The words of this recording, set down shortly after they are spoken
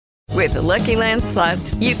With the Lucky Land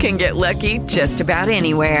Slots, you can get lucky just about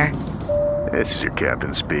anywhere. This is your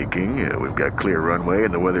captain speaking. We've got clear runway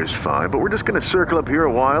and the weather's fine, but we're just going to circle up here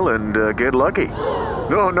a while and get lucky.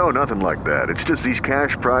 No, nothing like that. It's just these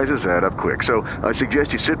cash prizes add up quick. So I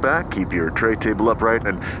suggest you sit back, keep your tray table upright,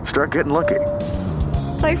 and start getting lucky.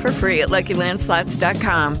 Play for free at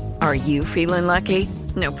LuckyLandSlots.com. Are you feeling lucky?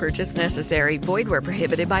 No purchase necessary. Void where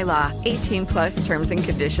prohibited by law. 18+ terms and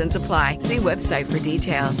conditions apply. See website for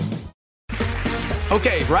details.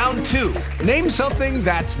 Okay, round two. Name something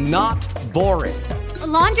that's not boring. A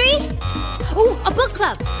laundry? Ooh, a book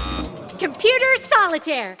club. Computer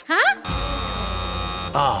solitaire, huh?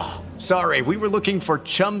 Ah, sorry, we were looking for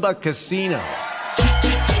Chumba Casino.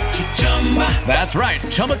 That's right,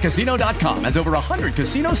 ChumbaCasino.com has over 100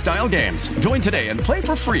 casino-style games. Join today and play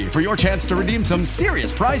for free for your chance to redeem some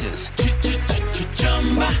serious prizes.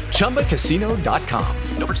 ChumbaCasino.com.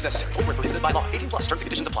 No purchase necessary. Void where prohibited by law. 18+ terms and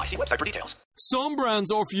conditions apply. See website for details. Some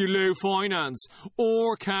brands offer you low finance,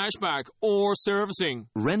 or cashback, or servicing.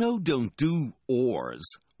 Renault don't do ors.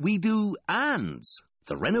 We do ands.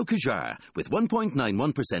 The Renault Kadjar with 1.91%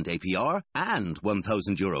 APR and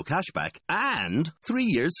 €1,000 cashback and 3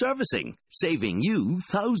 years servicing, saving you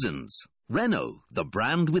thousands. Renault, the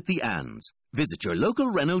brand with the ands. Visit your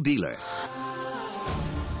local Renault dealer.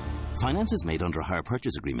 Finance is made under a hire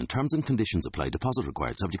purchase agreement. Terms and conditions apply. Deposit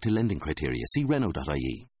required. Subject to lending criteria. See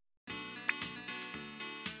Renault.ie.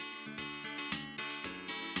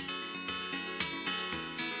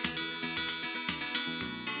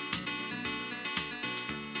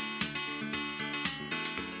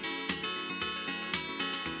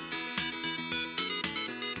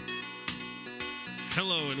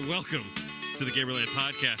 Hello and welcome to the Gamerland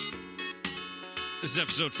Podcast. This is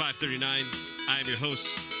episode 539. I am your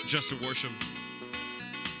host, Justin Worsham.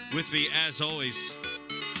 With me, as always,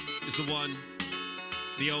 is the one,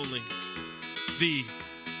 the only, the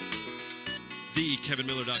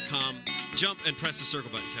KevinMiller.com. Jump and press the circle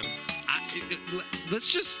button, Kevin.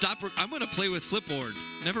 Let's just stop. I'm going to play with Flipboard.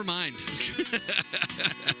 Never mind.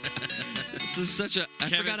 This is such a... I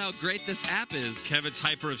forgot how great this app is. Kevin's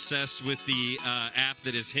hyper-obsessed with the app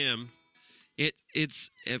that is him. It's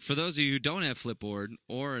for those of you who don't have Flipboard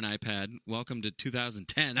or an iPad, welcome to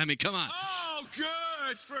 2010. I mean, come on. Oh,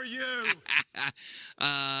 good for you.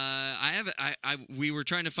 We were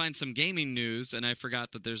trying to find some gaming news, and I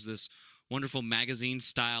forgot that there's this wonderful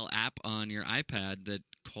magazine-style app on your iPad that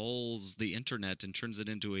culls the internet and turns it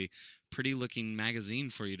into a pretty-looking magazine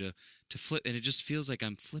for you to flip, and it just feels like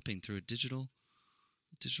I'm flipping through a digital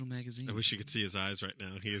magazine. I wish you could see his eyes right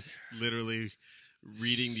now. He is literally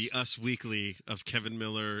reading the Us Weekly of Kevin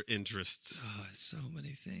Miller interests. Oh, so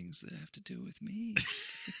many things that have to do with me.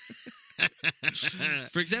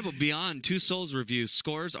 For example, Beyond Two Souls review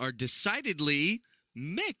scores are decidedly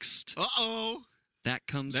mixed. Uh-oh. That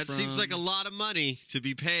seems like a lot of money to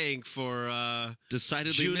be paying for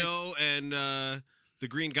decidedly Juno mixed. and the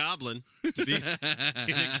Green Goblin to be in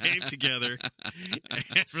a game together,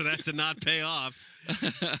 and for that to not pay off.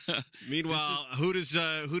 Meanwhile, who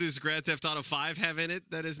does Grand Theft Auto 5 have in it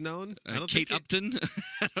that is known? Kate Upton.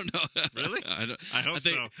 I don't know. Really? I hope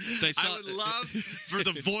so. I would love for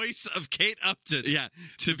the voice of Kate Upton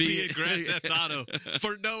to be in Grand Theft Auto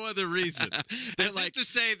for no other reason. As if to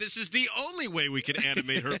say, this is the only way we can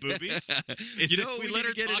animate her boobies, is if we let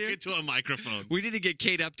her talk into a microphone. We need to get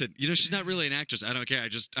Kate Upton. You know, she's not really an actress. I don't care.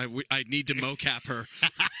 I need to mocap her.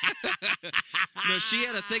 No, she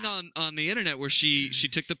had a thing on the internet where she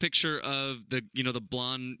took the picture of the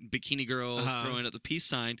blonde bikini girl throwing up the peace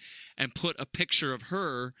sign and put a picture of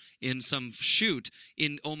her in some shoot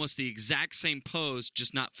in almost the exact same pose,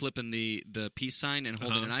 just not flipping the peace sign and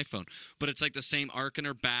holding an iPhone. But it's like the same arc in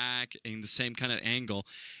her back and the same kind of angle.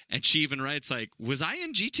 And she even writes like, "Was I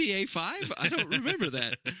in GTA 5? I don't remember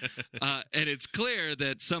that." And it's clear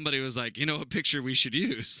that somebody was like, a picture we should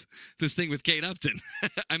use. This thing with Kate Upton.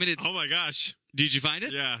 I mean, it's... Oh my gosh. Did you find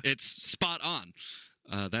it? Yeah. It's spot on.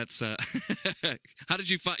 That's how did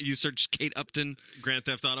you find? You searched Kate Upton, Grand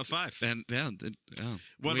Theft Auto 5, and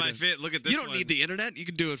look at this. You don't need the internet; you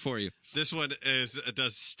can do it for you. This one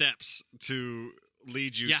does steps to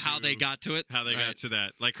lead you. Yeah, to how they got to it, how they got to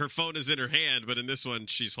that. Like her phone is in her hand, but in this one,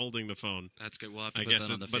 she's holding the phone. That's good. We'll have to put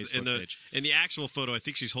that on the Facebook page. In the actual photo, I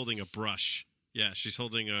think she's holding a brush. Yeah, she's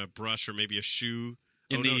holding a brush or maybe a shoe.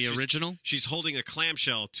 Original, she's holding a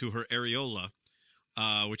clamshell to her areola.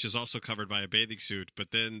 Which is also covered by a bathing suit,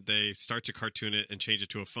 but then they start to cartoon it and change it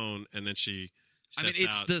to a phone, and then she I mean,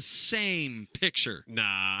 it's the same picture. Nah,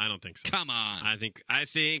 I don't think so. Come on. I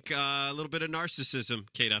think a little bit of narcissism,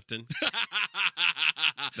 Kate Upton.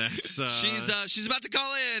 That's she's about to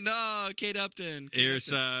call in. Oh, Kate Upton. Here's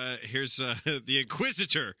the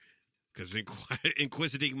Inquisitor, because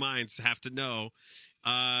inquisiting minds have to know.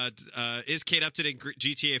 Is Kate Upton in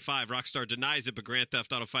GTA 5? Rockstar denies it, but Grand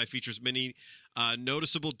Theft Auto 5 features many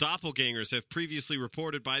noticeable doppelgangers. Have previously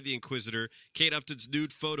reported by the Inquisitor. Kate Upton's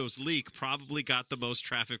nude photos leak probably got the most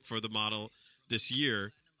traffic for the model this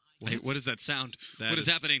year. What does that sound? What is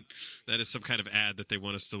happening? That is some kind of ad that they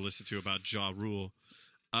want us to listen to about Ja Rule.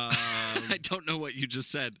 I don't know what you just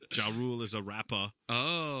said. Ja Rule is a rapper.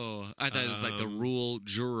 Oh, I thought it was like the Rule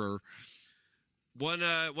juror. One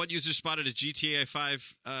user spotted a GTA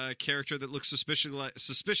 5 character that looks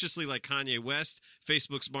suspiciously like Kanye West.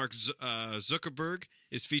 Facebook's Mark Zuckerberg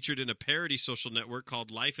is featured in a parody social network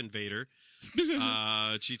called Life Invader.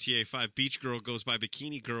 GTA 5 Beach Girl goes by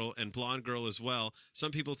Bikini Girl and Blonde Girl as well.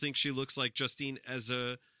 Some people think she looks like Justine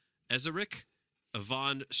Ezerick,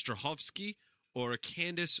 Yvonne Strahovski, or a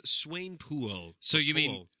Candace Swainpool. So you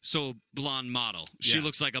mean blonde model? She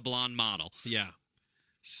looks like a blonde model. Yeah.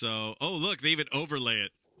 So, look, they even overlay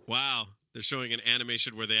it. Wow. They're showing an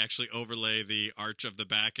animation where they actually overlay the arch of the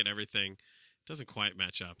back and everything. It doesn't quite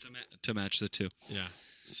match up. To match the two. Yeah.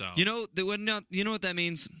 So you know what that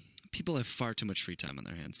means? People have far too much free time on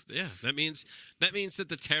their hands. Yeah. That means that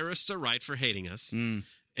the terrorists are right for hating us. And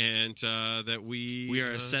that we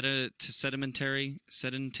are sedentary.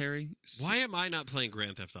 Why am I not playing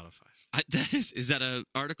Grand Theft Auto 5? Is that an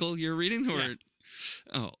article you're reading? Or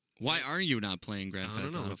why are you not playing Grand Theft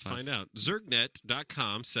Auto 5? I don't know. Let's find out.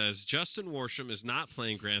 Zergnet.com says Justin Worsham is not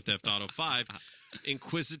playing Grand Theft Auto 5.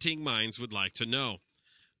 Inquisiting minds would like to know.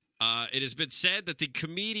 It has been said that the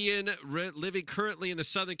comedian living currently in the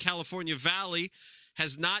Southern California Valley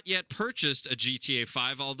has not yet purchased a GTA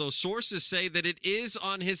 5, although sources say that it is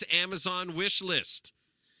on his Amazon wish list.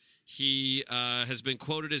 He has been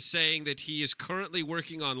quoted as saying that he is currently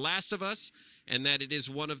working on Last of Us and that it is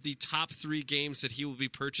one of the top 3 games that he will be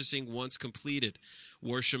purchasing once completed.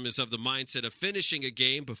 Worsham is of the mindset of finishing a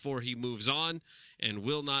game before he moves on and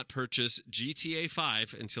will not purchase GTA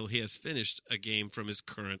 5 until he has finished a game from his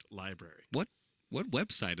current library. What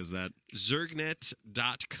website is that?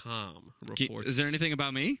 Zergnet.com reports. Is there anything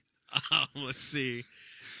about me? Let's see.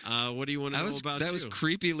 What do you want to know about that? Was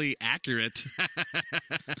creepily accurate.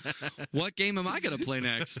 What game am I going to play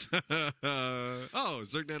next?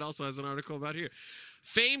 Zergnet also has an article about here.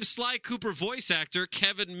 Famed Sly Cooper voice actor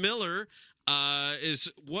Kevin Miller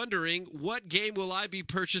is wondering, what game will I be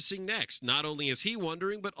purchasing next? Not only is he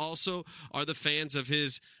wondering, but also are the fans of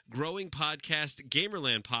his growing podcast,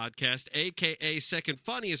 Gamerland Podcast, a.k.a. Second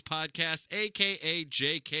Funniest Podcast, a.k.a.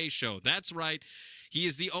 JK Show. That's right. He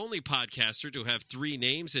is the only podcaster to have 3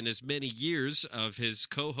 names in as many years of his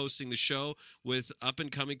co-hosting the show with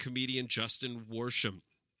up-and-coming comedian Justin Worsham.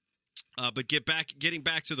 But getting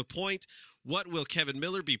back to the point, what will Kevin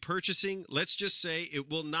Miller be purchasing? Let's just say it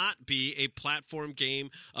will not be a platform game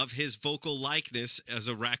of his vocal likeness as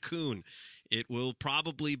a raccoon. It will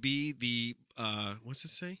probably be the what's it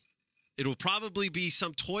say? It will probably be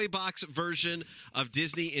some toy box version of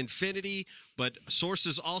Disney Infinity, but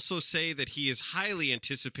sources also say that he is highly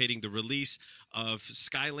anticipating the release of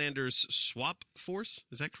Skylanders Swap Force.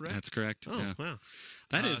 Is that correct? That's correct. Oh, yeah. Wow.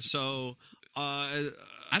 That is so. I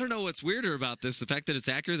don't know what's weirder about this. The fact that it's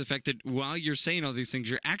accurate, the fact that while you're saying all these things,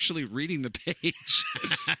 you're actually reading the page.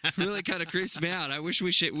 Really kind of creeps me out. I wish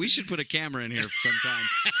we should put a camera in here sometime.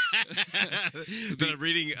 That I'm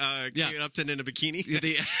reading Kate Upton in a bikini?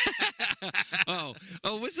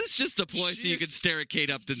 Was this just a ploy so you could stare at Kate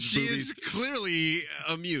Upton's boobies? She is clearly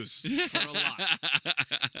amused for a lot.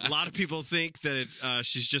 A lot of people think that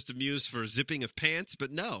she's just amused for zipping of pants,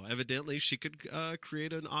 but no, evidently she could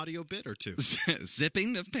create an audio bit or two.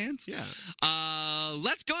 Zipping of pants? Yeah.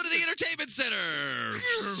 Let's go to the entertainment center.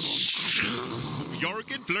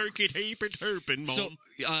 Yorkin, flirkin, hapin, herpin, mom. So,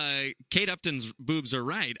 Kate Upton's boobs are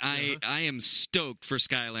right. I am stoked for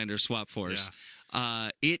Skylander Swap Force. Yeah.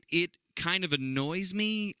 It kind of annoys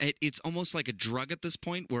me. It's almost like a drug at this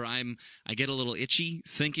point where I get a little itchy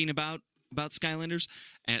thinking about Skylanders.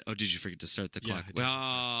 And did you forget to start the clock?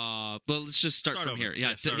 Well, let's just start from here.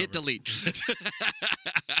 Yeah, hit delete.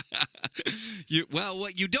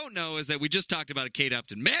 What you don't know is that we just talked about Kate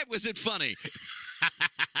Upton. Man, was it funny.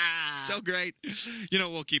 So great.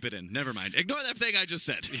 We'll keep it in. Never mind. Ignore that thing I just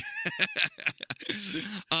said.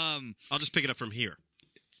 I'll just pick it up from here.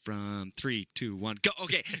 From 3, 2, 1, go.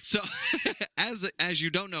 Okay, so as you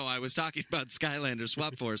don't know, I was talking about Skylander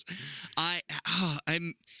Swap Force.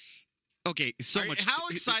 Okay, so much. How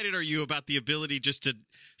excited are you about the ability just to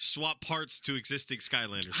swap parts to existing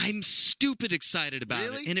Skylanders? I'm stupid excited about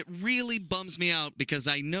it, and it really bums me out because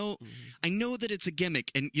I know that it's a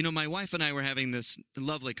gimmick. And my wife and I were having this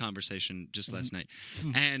lovely conversation just last night,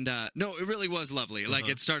 and no, it really was lovely. Like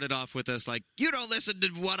it started off with us like, "You don't listen to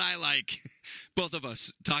what I like," both of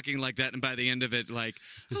us talking like that, and by the end of it, like,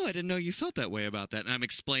 "Oh, I didn't know you felt that way about that." And I'm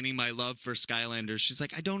explaining my love for Skylanders. She's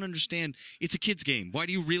like, "I don't understand. It's a kid's game. Why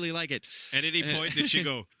do you really like it?" At any point, did she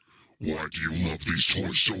go, "Why do you love these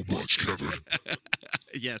toys so much, Kevin?"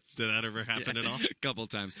 Yes. Did that ever happen at all? A couple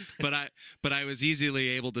times. But I was easily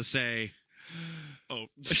able to say, "Oh,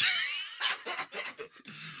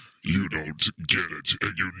 you don't get it,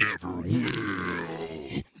 and you never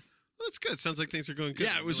will." That's good. Sounds like things are going good.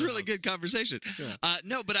 Yeah, it was really good conversation. Yeah.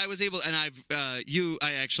 No, but I was able, and I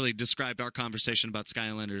actually described our conversation about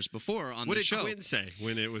Skylanders before on the show. What did Quinn say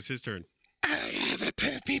when it was his turn? I have a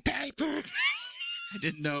poopy paper. I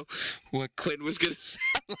didn't know what Quinn was going to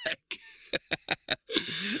sound like.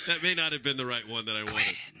 That may not have been the right one that I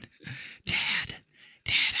wanted. Dad, I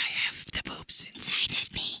have the poops inside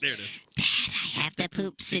of me. There it is. Dad, I have the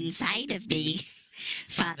poops inside of me.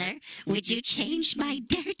 Father, would you change my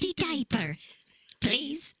dirty diaper?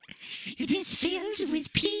 Please. It is filled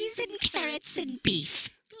with peas and carrots and beef.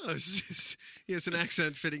 Oh, he has an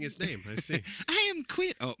accent fitting his name. I see. I am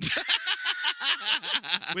Quinn. Oh.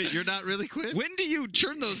 Wait, you're not really Quinn? When do you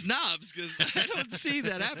turn those knobs? Because I don't see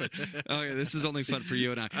that happen. Okay, this is only fun for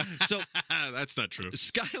you and I. So that's not true.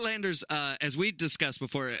 Skylanders, as we discussed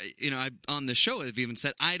before, I on the show have even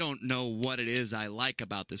said I don't know what it is I like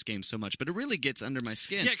about this game so much, but it really gets under my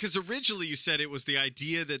skin. Yeah, because originally you said it was the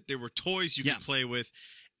idea that there were toys you could play with,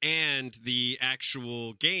 and the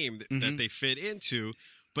actual game that they fit into.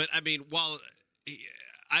 But I mean, while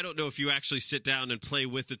I don't know if you actually sit down and play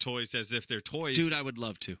with the toys as if they're toys. Dude, I would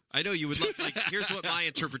love to. I know you would love. Like, here's what my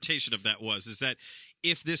interpretation of that was: is that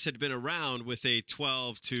if this had been around with a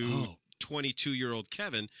 12 to 22-year-old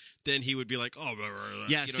Kevin, then he would be like, "Oh, blah, blah, blah."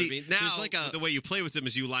 Yeah." You know see, what I mean? Now, like the way you play with them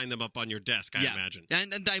is you line them up on your desk. I imagine,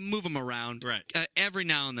 and I move them around. Right. Every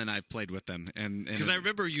now and then I've played with them, and because I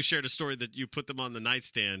remember you shared a story that you put them on the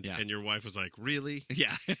nightstand, and your wife was like, "Really?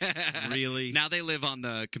 Yeah, really." Now they live on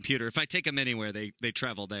the computer. If I take them anywhere, they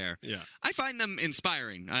travel there. Yeah, I find them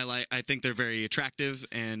inspiring. I think they're very attractive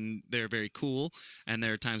and they're very cool. And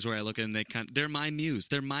there are times where I look at them, they're my muse.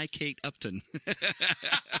 They're my Kate Upton.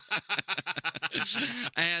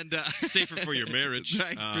 And safer for your marriage,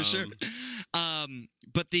 right? For sure.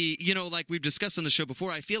 But like we've discussed on the show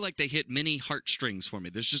before, I feel like they hit many heartstrings for me.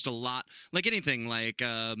 There's just a lot, like anything, like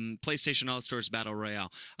PlayStation All-Stars Battle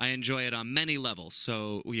Royale. I enjoy it on many levels.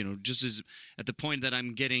 So just as at the point that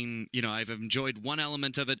I'm getting, I've enjoyed one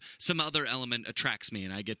element of it, some other element attracts me,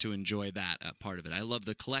 and I get to enjoy that part of it. I love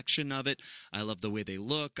the collection of it. I love the way they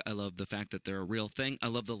look. I love the fact that they're a real thing. I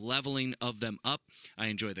love the leveling of them up. I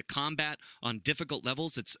enjoy the combat on difficult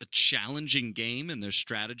levels. It's a challenging game, and there's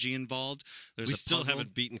strategy involved. There's we a still puzzle.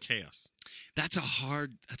 haven't beaten Chaos. That's a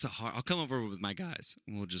hard. I'll come over with my guys,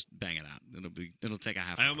 and we'll just bang it out. It'll take a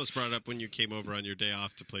half hour. I almost brought it up when you came over on your day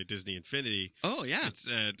off to play Disney Infinity. Oh yeah.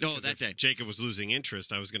 That day Jacob was losing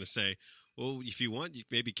interest. I was going to say, well, if you want,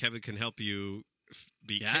 maybe Kevin can help you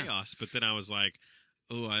beat Chaos. But then I was like,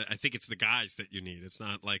 oh, I think it's the guys that you need. It's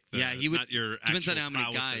not like not your depends actual on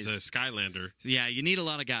how many guys. as a Skylander. Yeah, you need a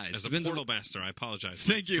lot of guys. As a portal master, I apologize.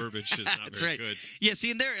 Thank you. Verbiage is not very good. Yeah,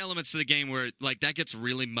 see, and there are elements to the game where like that gets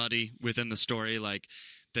really muddy within the story. Like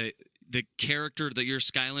the character that your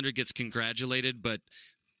Skylander gets congratulated, but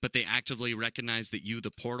they actively recognize that you, the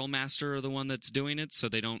portal master, are the one that's doing it, so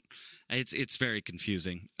they don't. It's very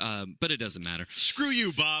confusing, but it doesn't matter. Screw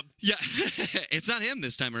you, Bob. Yeah, it's not him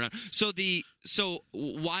this time around. So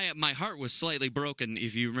why my heart was slightly broken,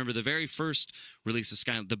 if you remember the very first release of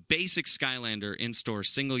Skylander, the basic Skylander in-store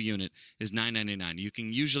single unit is $9.99. You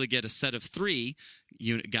can usually get a set of 3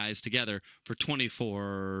 guys together for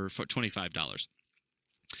 $25.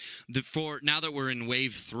 Now that we're in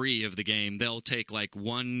wave 3 of the game, they'll take like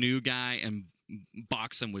one new guy and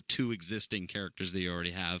box them with 2 existing characters that you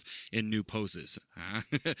already have in new poses.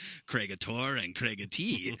 Craigator and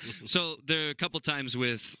Craigatee. So there are a couple times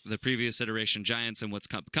with the previous iteration Giants and what's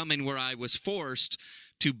coming where I was forced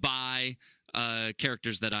to buy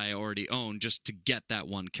characters that I already own just to get that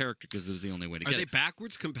one character because it was the only way to get it. Are they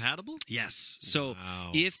backwards compatible? Yes. So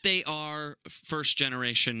if they are first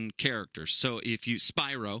generation characters, so if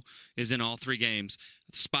Spyro is in all 3 games,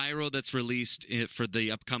 Spyro that's released for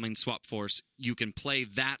the upcoming Swap Force, you can play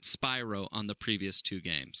that Spyro on the previous 2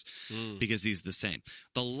 games because he's the same.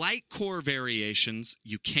 The Light Core variations,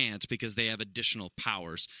 you can't because they have additional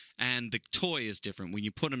powers, and the toy is different. When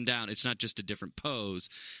you put them down, it's not just a different pose.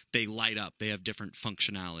 They light up. They have different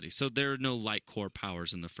functionality. So there are no Light Core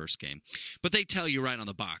powers in the first game. But they tell you right on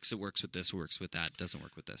the box, it works with this, works with that, doesn't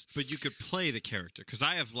work with this. But you could play the character, because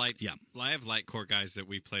I have Light Core guys that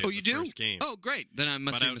we played in the first game. Oh, great. Then I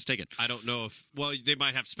must be mistaken. I don't know if... Well, they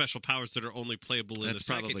might have special powers that are only playable in the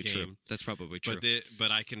second game. True. That's probably true.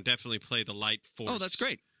 But I can definitely play the Light Force. Oh, that's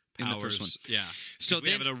great. In the first one. Yeah. So we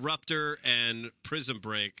have an Eruptor and Prism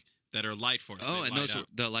Break that are Light Force. Oh, and those are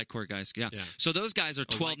the Light Core guys. Yeah. So those guys are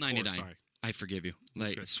 $12.99. Sorry. I forgive you.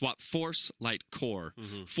 Swap Force, Light Core.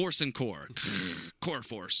 Force and Core. Core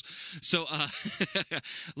Force. So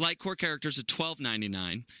Light Core characters are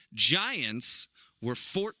 $12.99. Giants were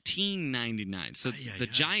 $14.99. So the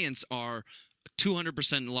Giants are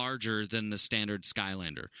 200% larger than the standard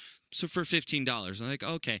Skylander. So for $15, I'm like,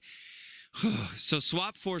 okay. So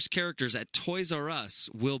Swap Force characters at Toys R Us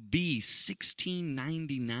will be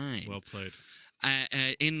 $16.99. Well played.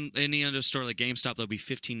 In any other store like GameStop, they'll be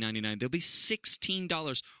 $15.99. They'll be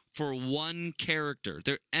 $16 for one character.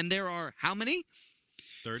 There are how many?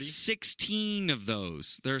 30? 16 of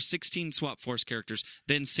those. There are 16 Swap Force characters,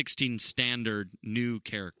 then 16 standard new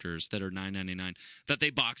characters that are $9.99 that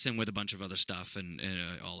they box in with a bunch of other stuff and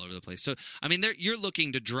all over the place. So, I mean, you're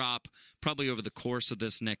looking to drop probably over the course of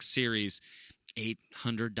this next series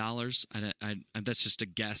 $800. That's just a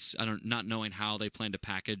guess. Not knowing how they plan to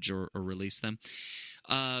package or release them.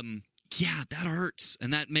 Yeah, that hurts,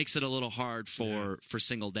 and that makes it a little hard for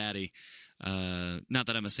single daddy. Not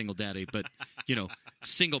that I'm a single daddy, but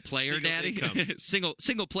single player daddy,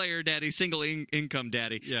 single player daddy, single income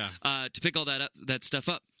daddy. Yeah. To pick all that stuff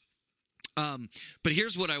up. But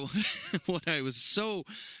here's what I was so.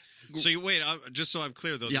 So you wait, just so I'm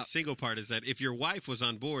clear though, the single part is that if your wife was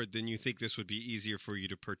on board, then you think this would be easier for you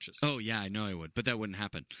to purchase. Oh yeah, I know I would, but that wouldn't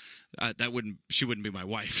happen. She wouldn't be my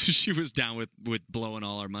wife. She was down with blowing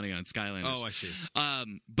all our money on Skylanders. Oh, I see.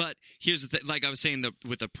 But here's the thing, like I was saying,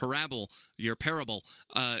 with the parable,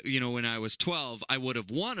 when I was 12, I would have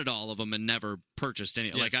wanted all of them and never purchased any.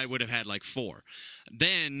 Yes. Like I would have had like 4.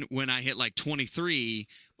 Then when I hit like 23,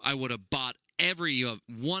 I would have bought every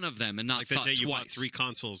one of them and not thought twice. You bought 3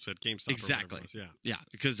 consoles at GameStop. Exactly. Yeah,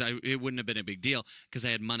 because it wouldn't have been a big deal because I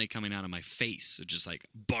had money coming out of my face, just like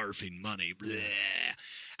barfing money. Bleh.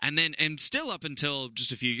 And still up until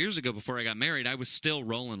just a few years ago before I got married, I was still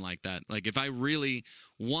rolling like that. Like if I really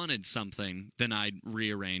wanted something, then I'd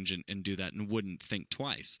rearrange and do that and wouldn't think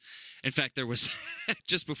twice. In fact, there was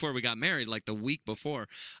just before we got married, like the week before,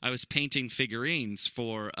 I was painting figurines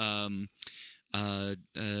for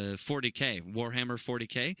 40K, Warhammer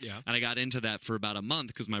 40K. Yeah. And I got into that for about a month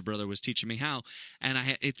because my brother was teaching me how. And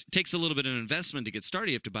it takes a little bit of investment to get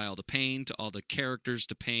started. You have to buy all the paint, all the characters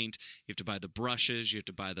to paint. You have to buy the brushes. You have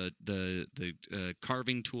to buy the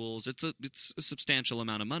carving tools. It's a substantial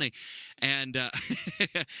amount of money. And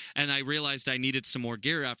and I realized I needed some more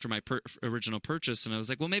gear after my original purchase. And I was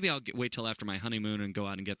like, well, maybe I'll wait till after my honeymoon and go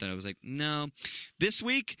out and get that. I was like, no, this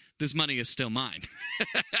week, this money is still mine.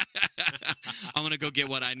 I'm going to go get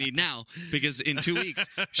what I need now because in 2 weeks,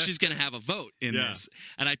 she's going to have a vote in this.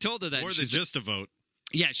 And I told her that. More than just a vote.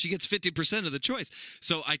 Yeah, she gets 50% of the choice.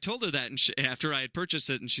 So I told her that after I had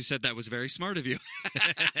purchased it, and she said, that was very smart of you.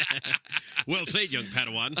 Well played, young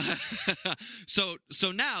Padawan.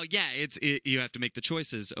 So now, you have to make the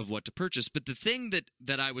choices of what to purchase. But the thing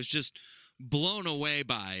that I was just blown away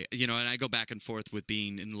by, and I go back and forth with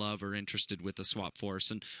being in love or interested with the Swap Force,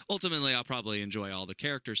 and ultimately I'll probably enjoy all the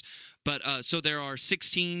characters. But so there are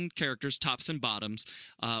 16 characters, tops and bottoms,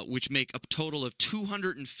 which make a total of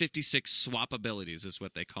 256 swap abilities, is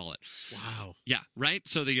what they call it. Wow. Yeah, right?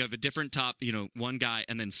 So that you have a different top, one guy,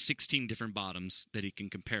 and then 16 different bottoms that he can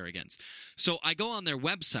compare against. So I go on their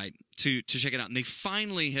website to check it out, and they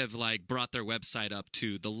finally have brought their website up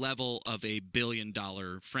to the level of a $1 billion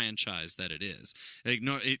franchise that it is.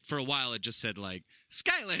 For a while it just said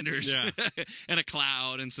Skylanders and a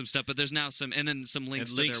cloud and some stuff, but there's now some links and to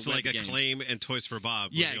links their to Acclaim and Toys for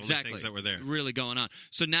Bob. Yeah, the exactly. Only things that were there. Really going on.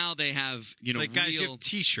 So now they have guys, you have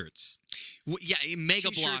T-shirts. Mega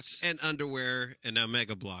T-shirts blocks and underwear, and now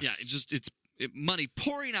Mega Blocks. Yeah, it's money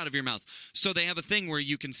pouring out of your mouth. So they have a thing where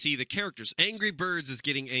you can see the characters. Angry Birds is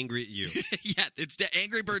getting angry at you. Yeah, it's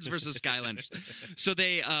Angry Birds versus Skylanders. So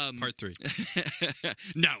they Part 3.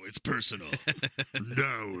 Now it's personal.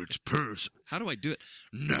 Now it's personal. How do I do it?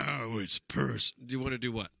 Now it's personal. Do you want to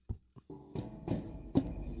do what?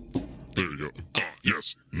 There you go. Yes.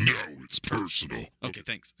 Yes, now it's personal. Okay,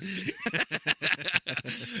 thanks.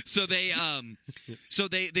 So they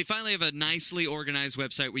finally have a nicely organized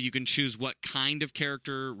website where you can choose what kind of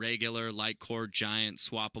character, regular, light core, giant,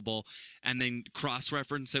 swappable, and then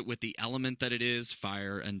cross-reference it with the element that it is,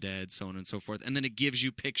 fire, undead, so on and so forth. And then it gives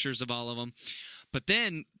you pictures of all of them. But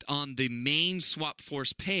then on the main Swap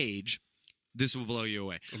Force page, this will blow you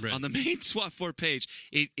away. Right. On the main Swap Force page,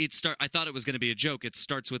 I thought it was going to be a joke. It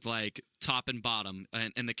starts with like top and bottom,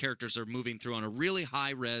 and the characters are moving through on a really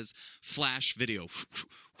high-res flash video.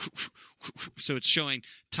 So it's showing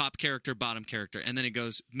top character, bottom character, and then it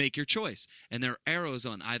goes, make your choice. And there are arrows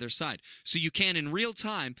on either side. So you can, in real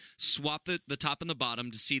time, swap the top and the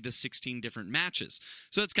bottom to see the 16 different matches.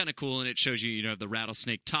 So that's kind of cool, and it shows you, the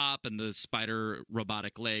rattlesnake top and the spider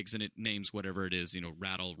robotic legs, and it names whatever it is,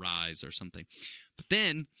 rattle, rise, or something. But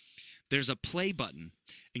then there's a play button,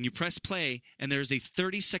 and you press play, and there's a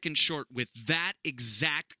 30-second short with that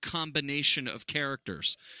exact combination of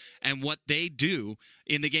characters and what they do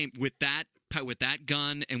in the game with that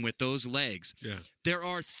gun and with those legs. Yeah. There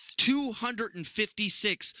are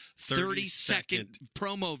 256 30-second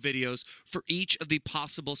promo videos for each of the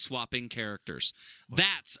possible swapping characters. Wow.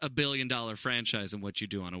 That's a billion-dollar franchise in what you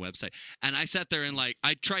do on a website. And I sat there and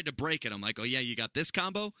I tried to break it. I'm like, oh yeah, you got this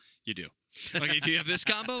combo? You do. Okay, do you have this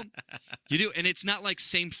combo? You do. And it's not like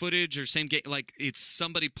same footage or same game. Like, it's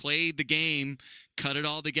somebody played the game, cut it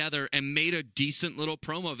all together, and made a decent little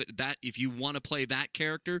promo of it. That if you want to play that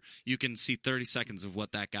character, you can see 30 seconds of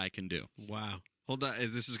what that guy can do. Wow. Hold on.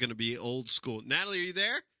 This is going to be old school. Natalie, are you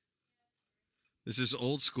there? This is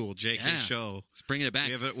old school JK show. Let's bring it back.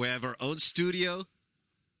 We have our own studio.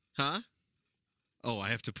 Huh? Oh, I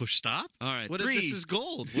have to push stop? All right. What if this is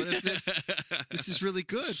gold? What if this is really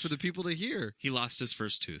good for the people to hear? He lost his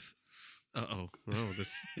first tooth. Uh-oh. Oh,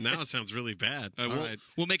 now it sounds really bad. All right.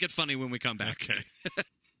 We'll make it funny when we come back. Okay.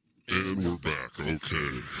 And we're back.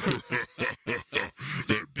 Okay.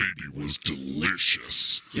 That baby was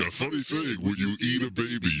delicious. Yeah, funny thing, when you eat a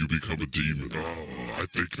baby, you become a demon. Oh, I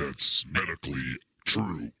think that's medically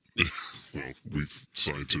true. Well, we've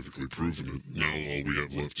scientifically proven it. Now all we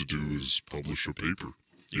have left to do is publish a paper.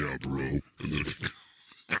 Yeah, bro. And then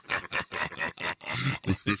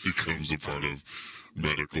it becomes a part of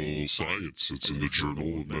medical science. It's in the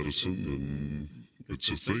Journal of Medicine, and it's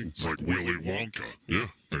a thing. It's like Willy Wonka. Yeah,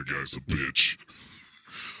 that guy's a bitch.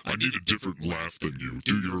 I need a different laugh than you.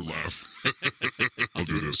 Do your laugh. I'll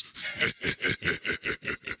do this.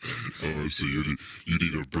 Oh, I see. You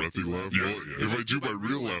need a breathy laugh? Yeah, yeah. If I do my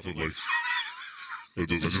real laugh, I'm like, that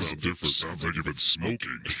doesn't sound different. Sounds like you've been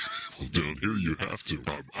smoking. Well, down here you have to.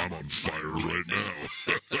 I'm on fire right now.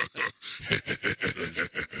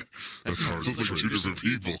 That's hard. Sounds like two different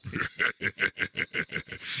people.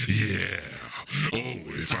 Yeah.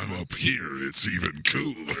 Oh, if I'm up here, it's even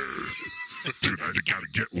cooler. Dude, I gotta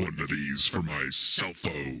get one of these for my cell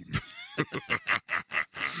phone.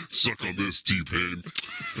 Suck on this, T-Pain.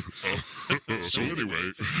 So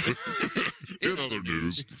anyway, in other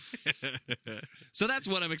news. So that's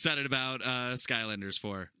what I'm excited about Skylanders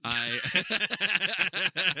for.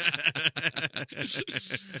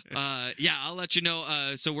 Yeah, I'll let you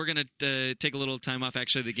know. So we're going to take a little time off.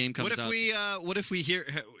 Actually, the game comes out. What if we hear...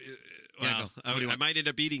 Well, I might end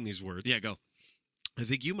up eating these words. Yeah, go. I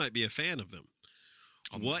think you might be a fan of them.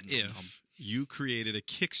 What if you created a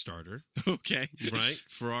Kickstarter, okay, right,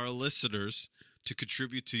 for our listeners to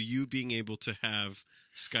contribute to you being able to have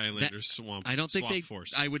Skylanders Swap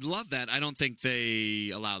Force? I would love that. I don't think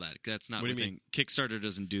they allow that. That's not what thing. Kickstarter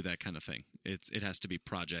doesn't do that kind of thing. It has to be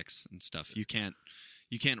projects and stuff. You can't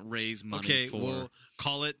raise money for. Well,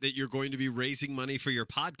 call it that you're going to be raising money for your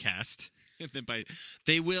podcast.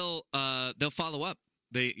 They'll follow up.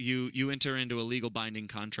 You enter into a legal binding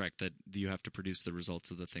contract that you have to produce the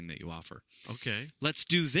results of the thing that you offer. Okay. Let's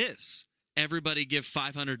do this. Everybody give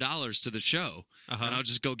 $500 to the show, and I'll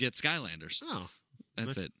just go get Skylanders. Oh.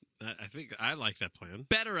 That's it. I think I like that plan.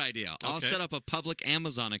 Better idea. Okay. I'll set up a public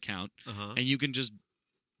Amazon account, and you can just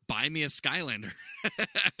buy me a Skylander.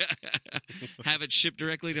 Have it shipped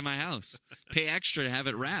directly to my house. Pay extra to have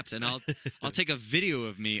it wrapped, and I'll take a video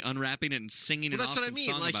of me unwrapping it and singing an awesome song about you. That's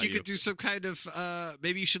what I mean. Like, you could do some kind of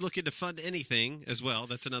maybe you should look into Fund Anything as well.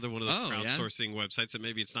 That's another one of those crowdsourcing websites, and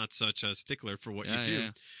maybe it's not such a stickler for what you do.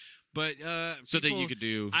 Yeah. But so that you could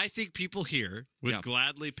do. I think people here would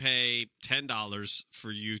gladly pay $10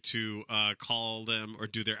 for you to call them or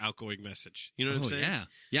do their outgoing message. You know what I'm saying?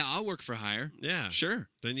 Yeah. I'll work for hire. Yeah, sure.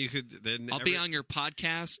 Then you could. Then I'll be on your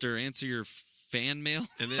podcast or answer your fan mail.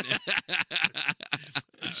 And then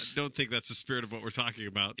I don't think that's the spirit of what we're talking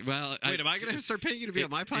about. Well, wait, am I going to start paying you to be on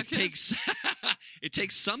my podcast? It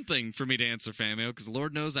takes something for me to answer fan mail because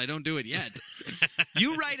Lord knows I don't do it yet.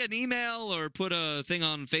 You write an email or put a thing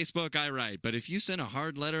on Facebook, I write. But if you send a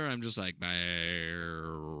hard letter, I'm just like,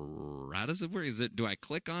 how does it work? Do I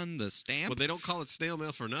click on the stamp? Well, they don't call it snail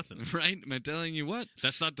mail for nothing. Right? Am I telling you what?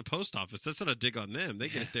 That's not the post office. That's not a dig on them. They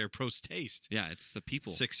get their post taste. Yeah, it's the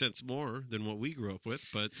people. 6 cents more than what we grew up with,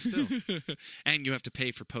 but still. And you have to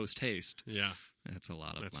pay for post haste. Yeah. That's a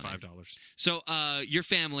lot of That's money. $5. So your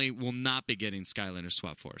family will not be getting Skylander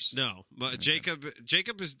Swap Force. No, but Jacob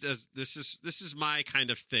is this is my kind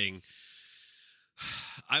of thing.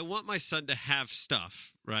 I want my son to have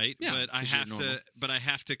stuff, right? Yeah, but I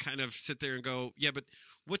have to kind of sit there and go, yeah, but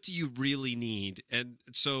what do you really need? And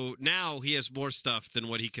so now he has more stuff than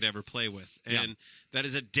what he could ever play with. And that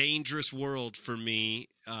is a dangerous world for me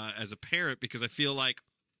as a parent because I feel like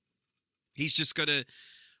he's just going to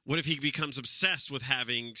what if he becomes obsessed with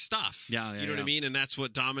having stuff? You know what I mean? And that's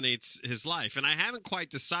what dominates his life. And I haven't quite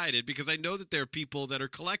decided because I know that there are people that are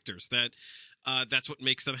collectors that that's what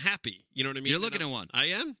makes them happy. You know what I mean? You're looking at one. I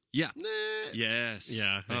am? Yeah. Nah. Yes.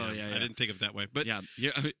 Yeah. I didn't think of it that way. But yeah.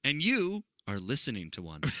 And you are listening to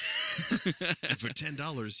one. And for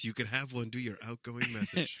 $10, you could have one do your outgoing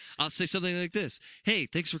message. I'll say something like this. Hey,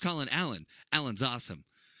 thanks for calling Alan. Alan's awesome.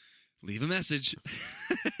 Leave a message.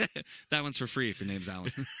 That one's for free if your name's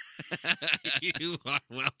Alan. You are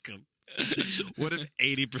welcome. What if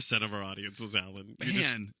 80% of our audience was Alan?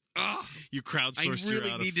 You crowdsourced I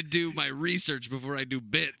really need to do my research before I do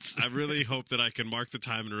bits. I really hope that I can mark the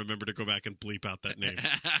time and remember to go back and bleep out that name.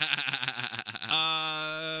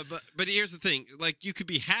 But here's the thing. Like, you could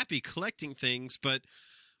be happy collecting things, but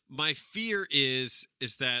my fear is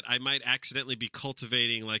that I might accidentally be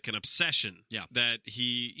cultivating like an obsession. Yeah. That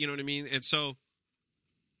he, you know what I mean? And so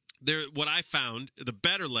what I found, the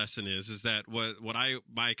better lesson is that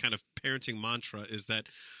my kind of parenting mantra is that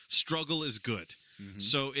struggle is good. Mm-hmm.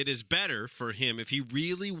 So it is better for him if he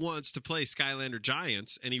really wants to play Skylander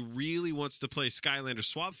Giants and he really wants to play Skylander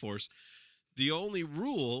Swap Force. The only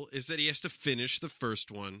rule is that he has to finish the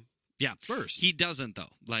first one. Yeah, first. He doesn't though.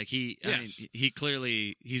 Like he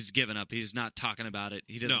clearly he's given up. He's not talking about it.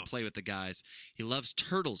 He doesn't play with the guys. He loves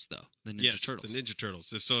turtles though. The Ninja Turtles. The Ninja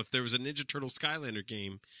Turtles. So if there was a Ninja Turtle Skylander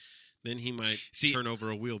game, then he might turn over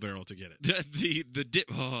a wheelbarrow to get it.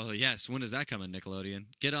 Oh yes, when is that coming, Nickelodeon?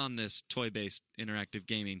 Get on this toy-based interactive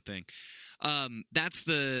gaming thing. That's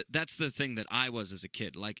the thing that I was as a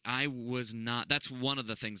kid. Like I was not. That's one of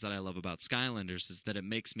the things that I love about Skylanders is that it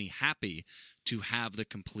makes me happy to have the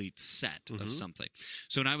complete set of something.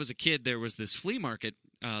 So when I was a kid, there was this flea market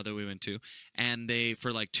that we went to, and they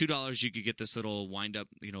for like $2 you could get this little wind-up,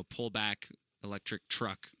 pull back electric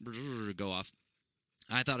truck go off.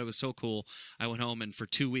 I thought it was so cool. I went home, and for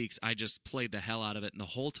 2 weeks, I just played the hell out of it. And the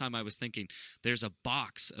whole time I was thinking, there's a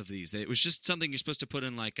box of these. It was just something you're supposed to put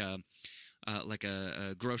in like a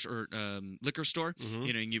grocery or liquor store,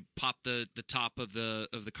 and you pop the top of the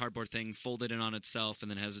cardboard thing, fold it in on itself,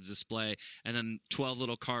 and then it has a display, and then 12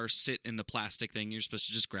 little cars sit in the plastic thing. You're supposed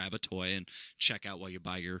to just grab a toy and check out while you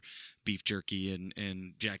buy your beef jerky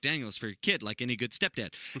and Jack Daniels for your kid, like any good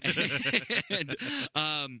stepdad.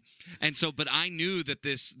 And so, but I knew that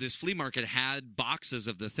this flea market had boxes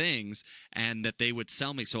of the things and that they would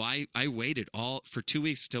sell me. So I waited for 2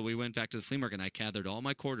 weeks till we went back to the flea market, and I gathered all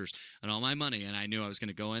my quarters and all my money, and I knew I was going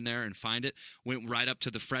to go in there and find it. Went right up to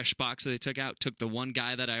the fresh box that they took out, took the one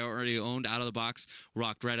guy that I already owned out of the box,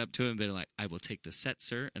 walked right up to him, and been like, "I will take the set,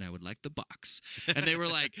 sir, and I would like the box." And they were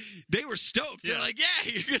like, they were stoked. They're like,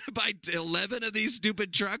 "Yeah, you're going to buy 11 of these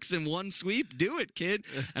stupid trucks in one sweep? Do it, kid."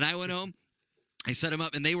 And I went home. I set them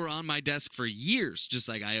up, and they were on my desk for years, just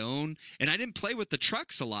like I own. And I didn't play with the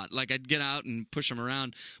trucks a lot. Like, I'd get out and push them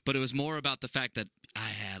around, but it was more about the fact that I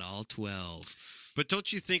had all 12. But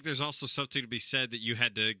don't you think there's also something to be said that you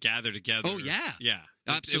had to gather together? Oh, yeah. Yeah.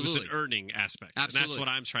 Absolutely. It was an earning aspect. Absolutely. And that's what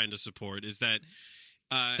I'm trying to support is that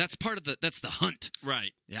that's part of that's the hunt.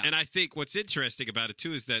 Right. Yeah. And I think what's interesting about it,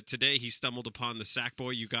 too, is that today he stumbled upon the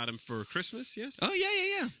Sackboy you got him for Christmas, yes? Oh,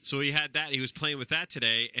 yeah. So he had that. He was playing with that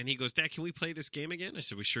today, and he goes, "Dad, can we play this game again?" I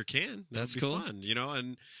said, "We sure can. That's cool. Fun,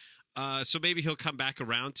 And so maybe he'll come back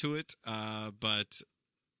around to it. But,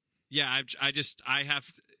 yeah, I have...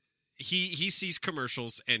 He sees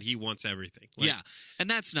commercials and he wants everything. And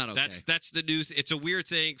that's not okay. That's the new. It's a weird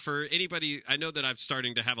thing for anybody. I know that I'm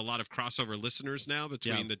starting to have a lot of crossover listeners now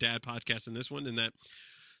between the Dad podcast and this one, and that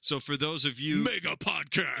So for those of you... Mega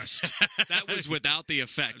podcast! That was without the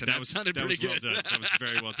effect, and that sounded pretty good. Well done. That was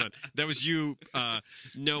very well done. That was you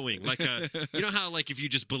knowing. Like, you know how, like, if you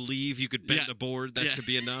just believe you could bend a board, that could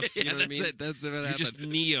be enough? You know what I mean? That's what happened. You just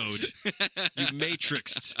neo'd. You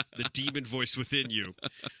matrixed the demon voice within you.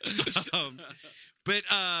 But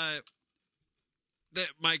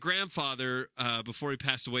my grandfather, before he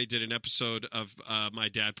passed away, did an episode of my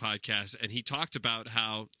dad podcast, and he talked about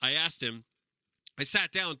how I asked him, I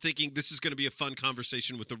sat down thinking this is going to be a fun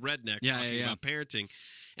conversation with the redneck talking about parenting.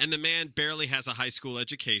 And the man barely has a high school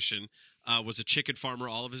education, was a chicken farmer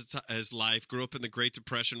all of his life, grew up in the Great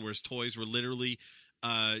Depression where his toys were literally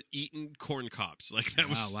eating corn cobs. Like that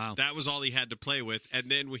was all he had to play with.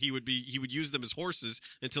 And then he would use them as horses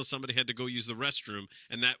until somebody had to go use the restroom.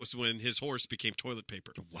 And that was when his horse became toilet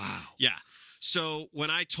paper. Wow. Yeah. So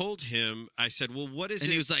when I told him, I said, well, what is it?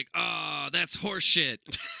 And he was like, oh, that's horse shit.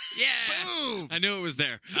 Yeah. Boom. I knew it was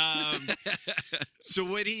there. So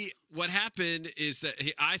what happened is that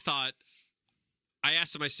I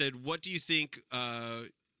asked him, I said, what do you think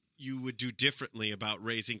you would do differently about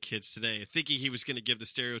raising kids today? Thinking he was going to give the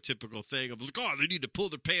stereotypical thing of like, oh, they need to pull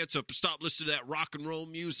their pants up and stop listening to that rock and roll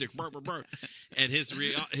music. Burr, burr, burr. And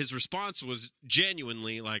his response was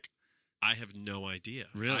genuinely like, I have no idea.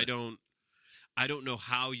 Really? I don't know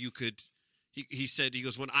how you could. He said, he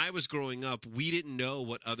goes, when I was growing up, we didn't know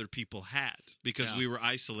what other people had because we were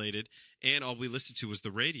isolated and all we listened to was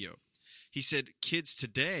the radio. He said, kids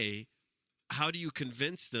today, how do you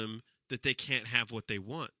convince them that they can't have what they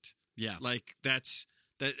want? Yeah. Like that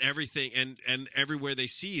everything and everywhere they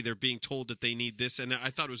see, they're being told that they need this. And I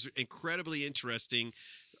thought it was incredibly interesting.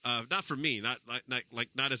 Not for me,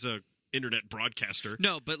 not as a internet broadcaster.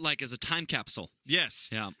 No, but like as a time capsule. Yes.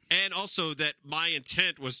 Yeah. And also that my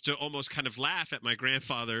intent was to almost kind of laugh at my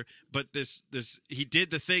grandfather, but he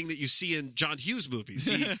did the thing that you see in John Hughes movies.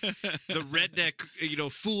 The redneck,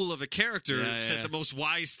 fool of a character said the most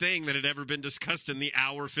wise thing that had ever been discussed in the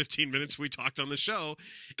hour 15 minutes we talked on the show,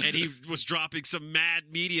 and he was dropping some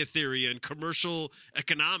mad media theory and commercial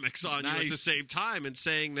economics on you at the same time and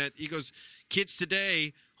saying that he goes, kids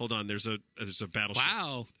today. Hold on, there's a battleship.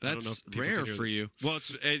 Wow, that's rare for you. Well,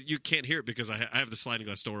 it's you can't hear it because I have the sliding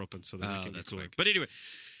glass door open, so that we can get to it. But anyway,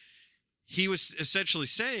 he was essentially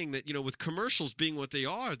saying that with commercials being what they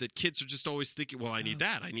are, that kids are just always thinking, well, I need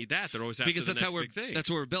that. They're always after the next big thing. That's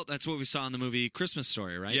what we're built. That's what we saw in the movie Christmas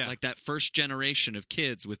Story, right? Yeah. Like that first generation of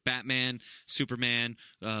kids with Batman, Superman,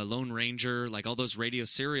 Lone Ranger, like all those radio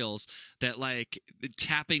serials that like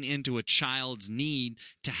tapping into a child's need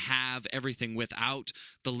to have everything without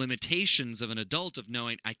the limitations of an adult of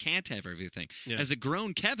knowing I can't have everything. Yeah. As a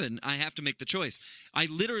grown Kevin, I have to make the choice. I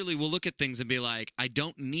literally will look at things and be like, I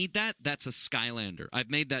don't need that. That's a Skylander.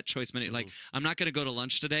 I've made that choice many. Like, I'm not going to go to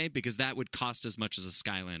lunch today because that would cost as much as a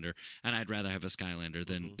Skylander, and I'd rather have a Skylander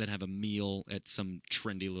than have a meal at some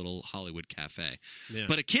trendy little Hollywood cafe. Yeah.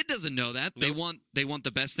 But a kid doesn't know that. Nope. They want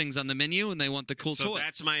the best things on the menu, and they want the cool toy. So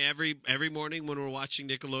that's my every morning when we're watching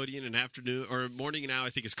Nickelodeon, and afternoon or morning now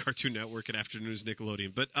I think it's Cartoon Network, and afternoon is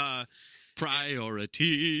Nickelodeon. But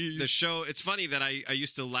priorities. The show. It's funny that I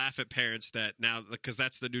used to laugh at parents that now, because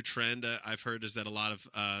that's the new trend I've heard, is that a lot of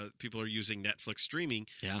people are using Netflix streaming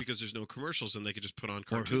because there's no commercials and they could just put on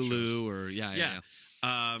cartoon or Hulu shows.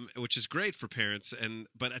 Yeah. Which is great for parents.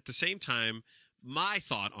 But at the same time, my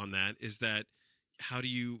thought on that is that how do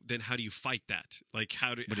you fight that? Like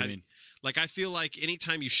how do you mean? Like I feel like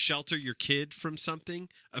anytime you shelter your kid from something,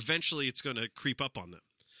 eventually it's going to creep up on them.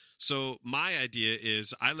 So my idea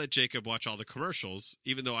is I let Jacob watch all the commercials,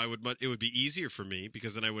 even though it would be easier for me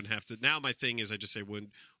because then I wouldn't have to. Now my thing is I just say,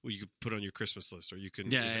 you could put on your Christmas list or you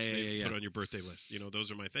can put on your birthday list.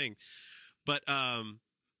 Those are my thing. But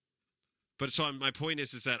so my point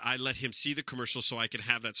is that I let him see the commercials so I can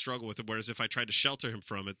have that struggle with it. Whereas if I tried to shelter him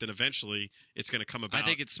from it, then eventually it's going to come about. I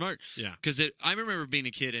think it's smart. Yeah. Because I remember being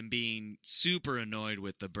a kid and being super annoyed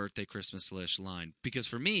with the birthday Christmas list line. Because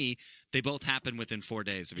for me, they both happened within 4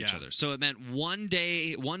 days of each other. So it meant 1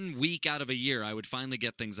 week out of a year, I would finally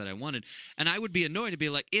get things that I wanted. And I would be annoyed to be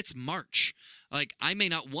like, it's March. Like, I may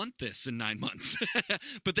not want this in 9 months.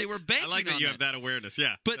 But they were banking on I like that you have that awareness.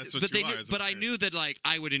 Yeah. That's what you are. But I knew that, like,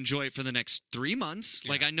 I would enjoy it for the next 3 months.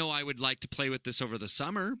 Yeah. Like, I know I would like to play with this over the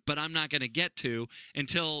summer, but I'm not going to get to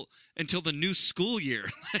until the new school year.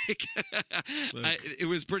 It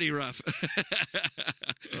was pretty rough.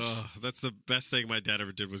 That's the best thing my dad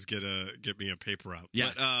ever did was get me a paper route.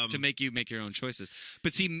 Yeah, to make you make your own choices.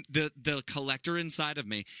 But see, the collector inside of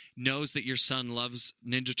me knows that your son loves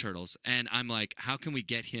Ninja Turtles, and I'm like, how can we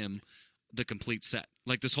get him the complete set?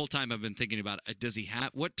 Like this whole time I've been thinking about,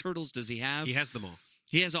 what turtles does he have? He has them all.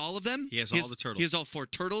 He has all of them? He has all the turtles. He has all 4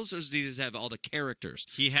 turtles, or does he have all the characters?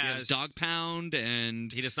 He has Dog Pound,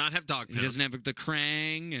 and... He does not have Dog Pound. He doesn't have the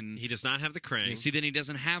Krang, and... He does not have the Krang. See, then he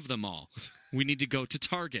doesn't have them all. We need to go to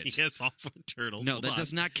Target. He has all 4 turtles. No, that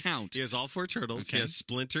does not count. He has all 4 turtles. Okay. He has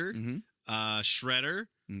Splinter, Shredder,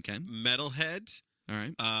 Metalhead. All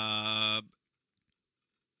right.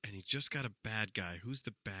 And he just got a bad guy. Who's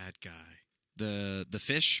the bad guy? The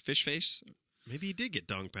fish face? Maybe he did get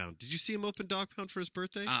Dog Pound. Did you see him open Dog Pound for his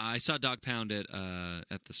birthday? I saw Dog Pound at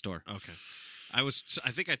the store. Okay. I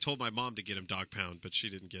think I told my mom to get him Dog Pound, but she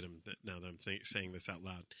didn't get him. Now that I'm saying this out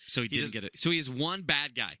loud, so he didn't get it. So he has one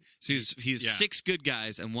bad guy. So he's 6 good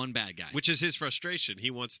guys and 1 bad guy, which is his frustration.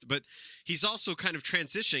 He wants, but he's also kind of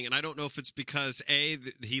transitioning, and I don't know if it's because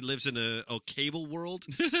he lives in a cable world,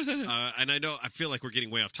 and I feel like we're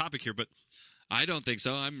getting way off topic here, but I don't think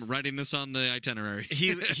so. I'm writing this on the itinerary.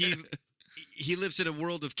 He lives in a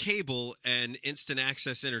world of cable and instant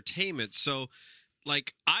access entertainment. So,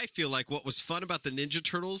 like, I feel like what was fun about the Ninja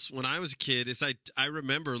Turtles when I was a kid is I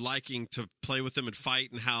remember liking to play with them and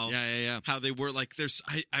fight, and how they were like.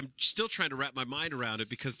 I'm still trying to wrap my mind around it,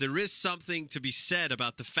 because there is something to be said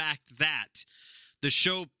about the fact that the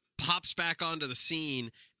show pops back onto the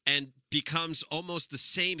scene and becomes almost the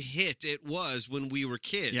same hit it was when we were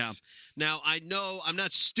kids. Yeah. Now, I know I'm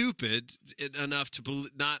not stupid enough to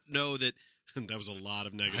not know that that was a lot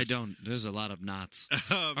of negatives. There's a lot of knots.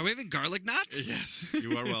 Are we having garlic knots? Yes,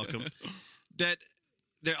 you are welcome.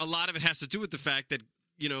 A lot of it has to do with the fact that,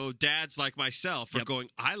 dads like myself are going,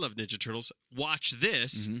 I love Ninja Turtles, watch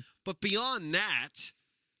this. Mm-hmm. But beyond that,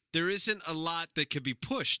 there isn't a lot that could be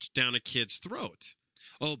pushed down a kid's throat.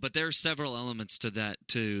 Oh, but there are several elements to the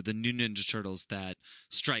new Ninja Turtles that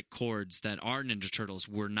strike chords that our Ninja Turtles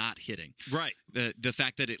were not hitting. Right. The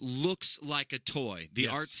fact that it looks like a toy. The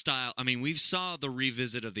art style. I mean, we saw the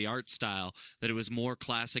revisit of the art style, that it was more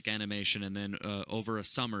classic animation, and then over a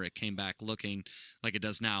summer it came back looking like it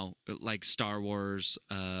does now, like Star Wars,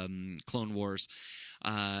 Clone Wars,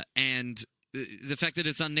 and the fact that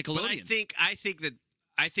it's on Nickelodeon. But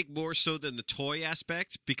I think more so than the toy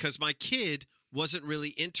aspect, because my kid wasn't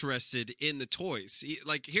really interested in the toys.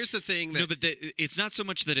 Like, here's the thing. No, but it's not so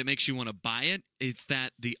much that it makes you want to buy it. It's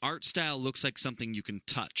that the art style looks like something you can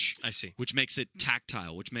touch. I see. Which makes it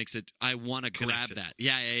tactile, which makes it, I want to grab that.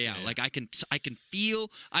 Yeah. Like, I can feel,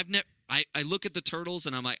 I look at the turtles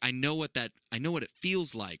and I'm like, I know what it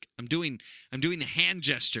feels like. I'm doing the hand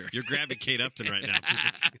gesture. You're grabbing Kate Upton right now.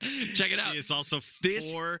 Check it out. She is also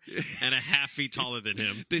 4.5 feet taller than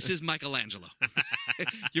him. This is Michelangelo.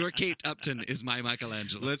 Your Kate Upton is my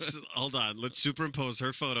Michelangelo. Hold on. Let's superimpose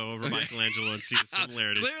her photo over Michelangelo and see the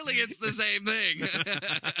similarities. Clearly, it's the same thing.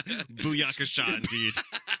 Booyakasha, indeed.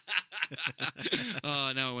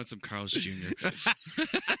 Oh, now I want some Carl's Jr.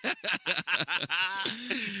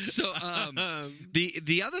 So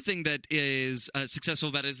the other thing that is successful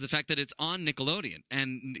about it is the fact that it's on Nickelodeon,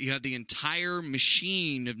 and you have the entire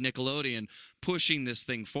machine of Nickelodeon pushing this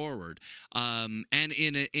thing forward. And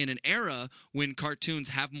in an era when cartoons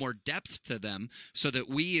have more depth to them, so that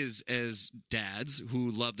we as dads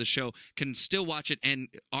who love the show can still watch it. And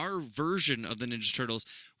our version of the Ninja Turtles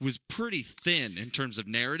was pretty thin in terms of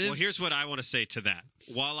narrative. Well, here's what I want to say to that.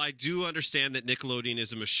 While I do understand that Nickelodeon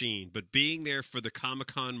is a machine, but being there for the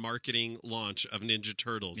Comic-Con marketing launch of Ninja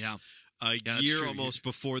Turtles a year almost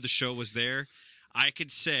before the show was there, I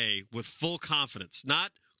could say with full confidence,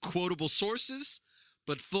 not quotable sources,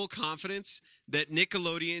 but full confidence, that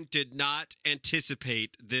Nickelodeon did not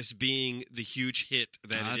anticipate this being the huge hit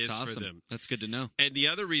that it is for them. That's good to know. And the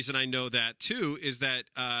other reason I know that, too, is that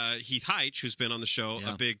Heath Heitch, who's been on the show,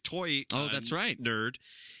 a big toy that's right. nerd,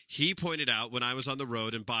 he pointed out when I was on the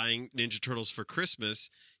road and buying Ninja Turtles for Christmas,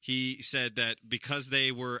 he said that because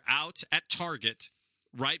they were out at Target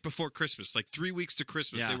right before Christmas, like 3 weeks to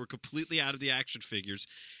Christmas, they were completely out of the action figures,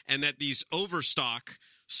 and that these overstock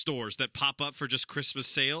stores that pop up for just Christmas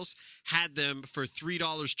sales had them for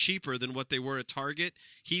 $3 cheaper than what they were at Target.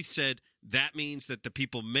 He said that means that the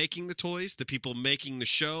people making the toys, the people making the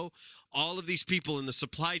show, all of these people in the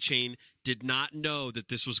supply chain did not know that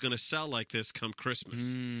this was going to sell like this come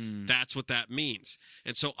Christmas. That's what that means.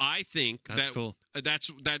 And so I think that's cool. That's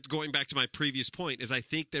going back to my previous point, is I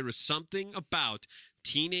think there is something about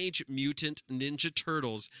Teenage Mutant Ninja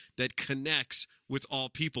Turtles that connects with all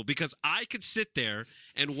people, because I could sit there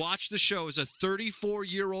and watch the show as a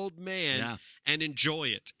 34-year-old man and enjoy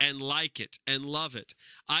it and like it and love it.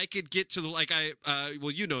 I could get to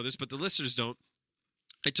well, you know this, but the listeners don't.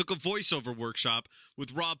 I took a voiceover workshop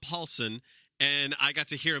with Rob Paulson, and I got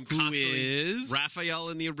to hear him constantly. Who is Raphael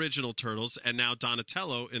in the original Turtles, and now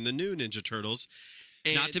Donatello in the new Ninja Turtles.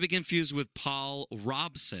 Not to be confused with Paul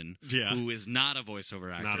Robson, who is not a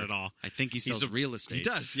voiceover actor. Not at all. I think he sells real estate. He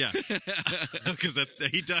does, yeah. Because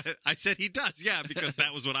he does. I said he does, yeah, because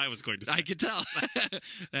that was what I was going to say. I could tell.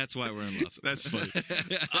 That's why we're in love. That's funny.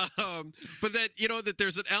 But that, that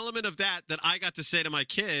there's an element of that I got to say to my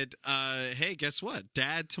kid, hey, guess what?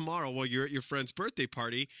 Dad, tomorrow while you're at your friend's birthday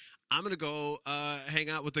party, I'm going to go hang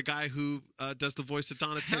out with the guy who does the voice of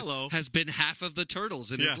Donatello. Has been half of the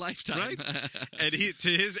Turtles in his lifetime. Right? And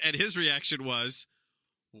his reaction was,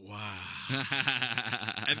 wow.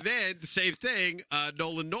 And then the same thing,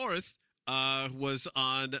 Nolan North was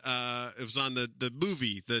on the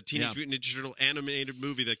movie, the Teenage Mutant Ninja Turtle animated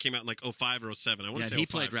movie that came out in like 05 or 07. I want to say he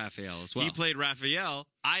played Raphael as well. He played Raphael.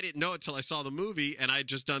 I didn't know it until I saw the movie, and I had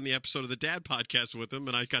just done the episode of the Dad podcast with him,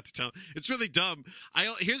 and I got to tell him. It's really dumb.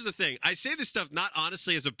 Here's the thing. I say this stuff not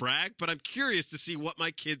honestly as a brag, but I'm curious to see what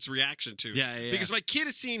my kid's reaction to. Yeah. Because my kid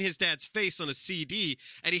has seen his dad's face on a CD,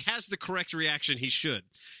 and he has the correct reaction he should.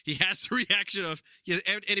 He has the reaction of,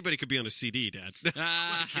 anybody could be on a CD, Dad. It's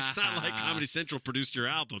not like Comedy Central produced your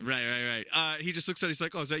album. Right. He just looks at it, he's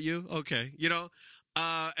like, oh, is that you? Okay.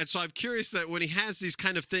 And so I'm curious that when he has these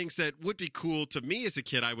kind of things that would be cool to me as a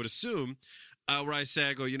kid, I would assume, where I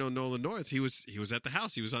go, Nolan North, he was at the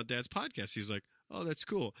house. He was on Dad's podcast. He was like, oh, that's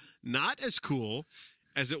cool. Not as cool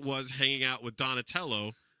as it was hanging out with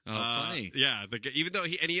Donatello. Oh, funny. Yeah. Even though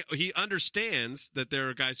he understands that there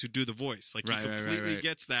are guys who do the voice. Like, he completely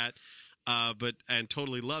gets that. And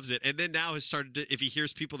totally loves it. And then now has started to, if he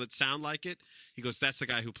hears people that sound like it, he goes, that's the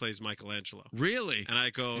guy who plays Michelangelo. Really? And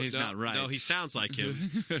I go, he's not right. No, he sounds like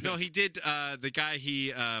him. No, he did. The guy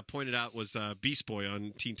he pointed out was Beast Boy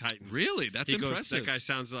on Teen Titans. Really? That's impressive. Goes, that guy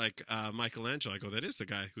sounds like Michelangelo. I go, that is the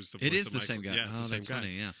guy who's the voice It is of the same guy. Yeah, it's the same that's guy.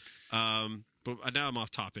 Funny, yeah. But now I'm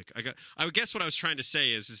off topic. I would guess what I was trying to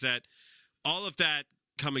say is that all of that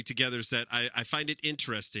coming together is that I find it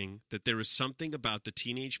interesting that there is something about the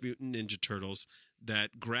Teenage Mutant Ninja Turtles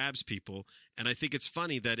that grabs people, and I think it's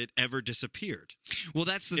funny that it ever disappeared. Well,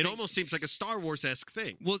 that's the thing. It almost seems like a Star Wars-esque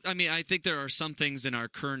thing. Well, I mean, I think there are some things in our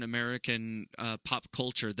current American pop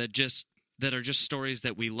culture that are just stories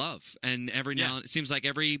that we love, and it seems like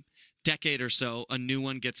every decade or so, a new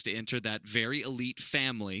one gets to enter that very elite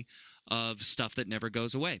family of stuff that never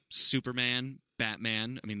goes away. Superman,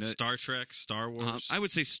 Batman. I mean, Star Trek, Star Wars. I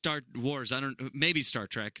would say Star Wars. Maybe Star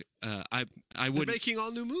Trek. I would. They're making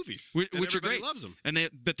all new movies, which are great. Loves them,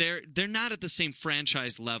 but they're not at the same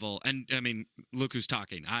franchise level. And I mean, look who's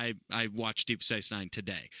talking. I watched Deep Space Nine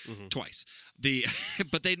today, twice.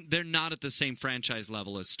 But they're not at the same franchise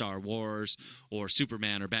level as Star Wars or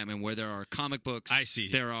Superman or Batman, where there are comic books. I see.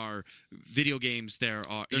 There are video games.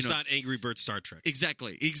 There's not Angry Bird Star Trek.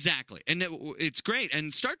 Exactly, and it's great.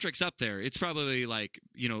 And Star Trek's up there. It's probably like,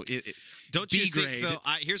 don't you think, though?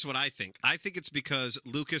 Here's what I think. I think it's because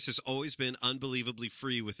Lucas has always been unbelievably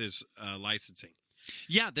free with his licensing.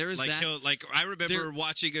 Yeah, there is that. I remember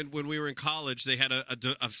watching it when we were in college. They had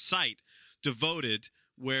a site devoted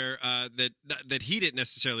where that he didn't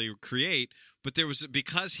necessarily create, but there was,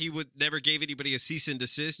 because he never gave anybody a cease and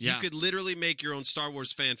desist. You could literally make your own Star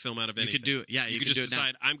Wars fan film out of anything. You could do it. Yeah, you could just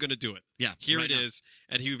decide, I'm going to do it. Yeah, here it is,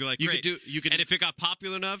 and he would be like, great. And if it got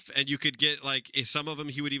popular enough, and you could get some of them,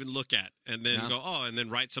 he would even look at and then go, and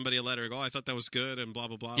then write somebody a letter and go, I thought that was good, and blah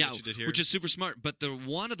blah blah. Yeah, what you did here. Which is super smart. But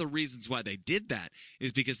one of the reasons why they did that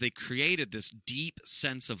is because they created this deep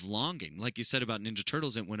sense of longing, like you said about Ninja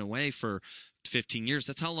Turtles. It went away for 15 years.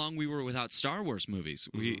 That's how long we were without Star Wars movies.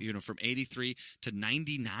 We, from 83 to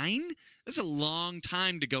 99. That's a long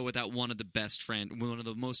time to go without one of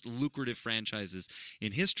the most lucrative franchises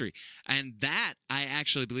in history. And that, I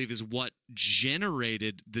actually believe, is what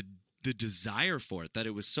generated the desire for it, that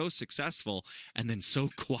it was so successful and then so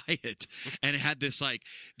quiet, and it had this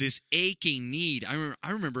aching need.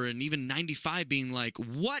 I remember in even 95 being like,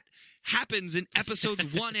 what happens in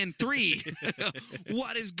episodes 1 and 3?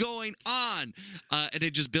 What is going on? And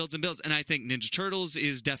it just builds and builds. And I think Ninja Turtles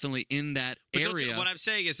is definitely in that area. What I'm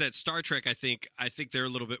saying is that Star Trek, I think they're a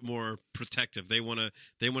little bit more protective. They want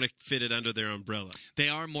to fit it under their umbrella. They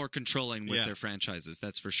are more controlling with their franchises,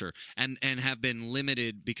 that's for sure, and have been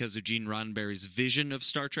limited because of Gene Roddenberry's vision of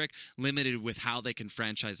Star Trek, limited with how they can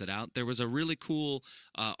franchise it out. There was a really cool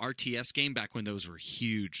RTS game back when those were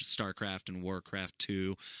huge, StarCraft and Warcraft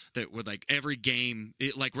 2, that were like every game,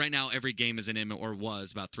 like right now every game is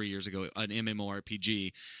was about 3 years ago an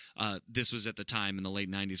MMORPG. This was at the time in the late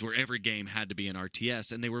 90s where every game had to be an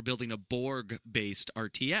RTS, and they were building a Borg-based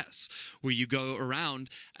RTS where you go around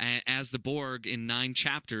as the Borg in 9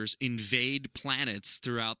 chapters, invade planets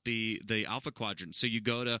throughout the Alpha Quadrant. So you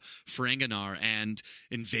go to Ferenginar and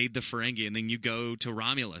invade the Ferengi, and then you go to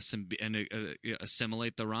Romulus and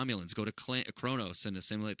assimilate the Romulans. Go to Kronos and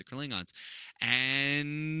assimilate the Klingons.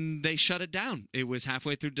 And they shut it down. It was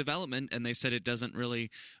halfway through development, and they said it doesn't really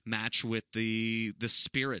match with the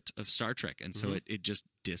spirit of Star Trek, and so it just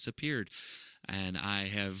disappeared. And I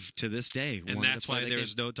have, to this day, and that's why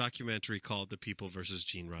there's no documentary called "The People versus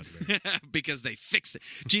Gene Roddenberry." Because they fixed it.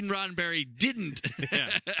 Gene Roddenberry didn't.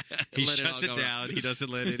 He shuts it down. He doesn't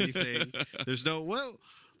let anything. There's no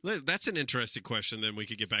that's an interesting question. Then we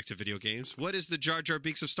could get back to video games. What is the Jar Jar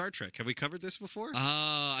Binks of Star Trek? Have we covered this before?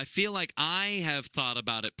 I feel like I have thought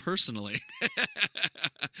about it personally.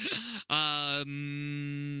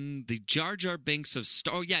 The Jar Jar Binks of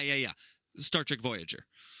Star. Oh, yeah. Star Trek Voyager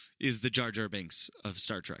is the Jar Jar Binks of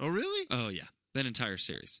Star Trek. Oh, really? Oh, yeah. That entire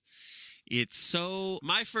series. It's so.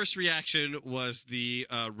 My first reaction was the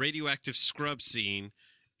radioactive scrub scene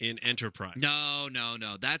in Enterprise. No.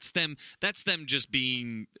 That's them just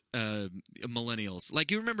being millennials. Like,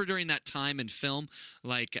 you remember during that time in film,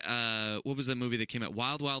 like, what was the movie that came out?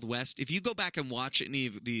 Wild Wild West. If you go back and watch any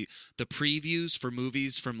of the previews for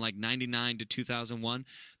movies from like 99 to 2001,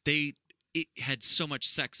 it had so much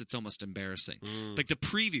sex it's almost embarrassing. Like the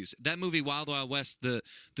previews, that movie Wild Wild West, the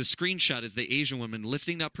screenshot is the Asian woman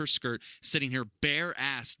lifting up her skirt, sitting here bare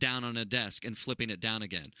ass down on a desk and flipping it down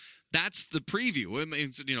again. That's the preview. I mean,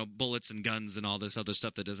 it's, bullets and guns and all this other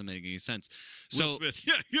stuff that doesn't make any sense. So, Will Smith.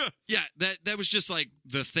 Yeah. That was just like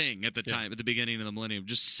the thing at the time, at the beginning of the millennium.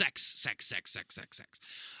 Just sex.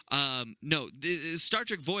 No, Star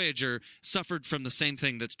Trek Voyager suffered from the same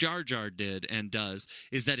thing that Jar Jar did and does,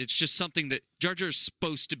 is that it's just something that Jar Jar is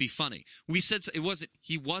supposed to be funny. We said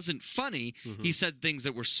he wasn't funny. He said things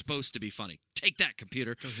that were supposed to be funny. Take that,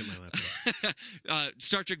 computer. Don't hit my laptop.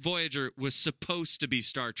 Star Trek Voyager was supposed to be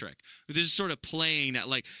Star Trek. They're just sort of playing at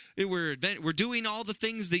like, we're doing all the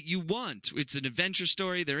things that you want. It's an adventure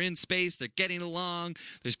story. They're in space. They're getting along.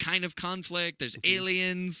 There's kind of conflict. There's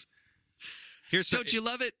aliens. Don't you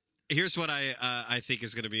love it? Here's what I think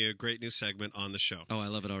is going to be a great new segment on the show. Oh, I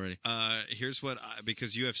love it already. Here's what,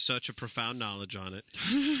 because you have such a profound knowledge on it,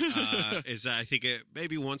 is I think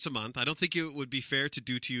maybe once a month. I don't think it would be fair to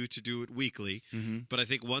do it weekly, but I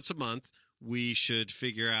think once a month we should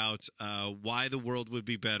figure out why the world would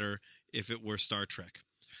be better if it were Star Trek.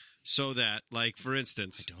 So that, like, for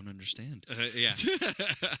instance... I don't understand. Yeah.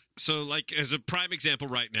 So, like, as a prime example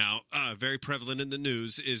right now, very prevalent in the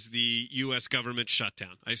news, is the U.S. government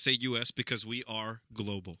shutdown. I say U.S. because we are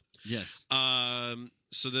global. Yes.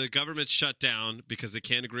 So the government shut down because they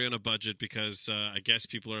can't agree on a budget because I guess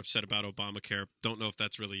people are upset about Obamacare. Don't know if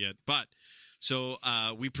that's really it. But, so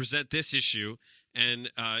we present this issue,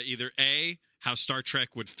 and either A... how Star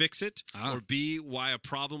Trek would fix it, or B, why a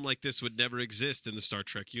problem like this would never exist in the Star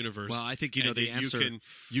Trek universe. Well, I think the answer.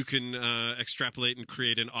 You can extrapolate and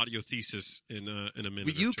create an audio thesis in a minute.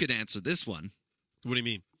 But you could answer this one. What do you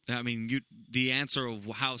mean? I mean, the answer of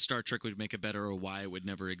how Star Trek would make it better or why it would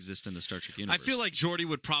never exist in the Star Trek universe. I feel like Geordi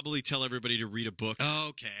would probably tell everybody to read a book.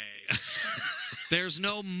 Okay. There's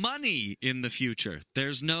no money in the future.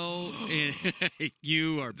 There's no...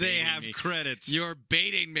 You are baiting They have me. credits. You're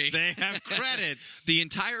baiting me. They have credits. The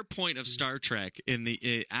entire point of Star Trek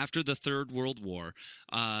after the Third World War,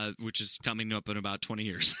 which is coming up in about 20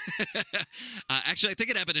 years. Actually, I think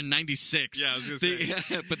it happened in 96. Yeah, I was going to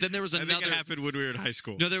say. But then there was another... I think it happened when we were in high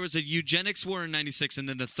school. No, there was a eugenics war in 96, and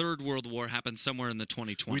then the Third World War happened somewhere in the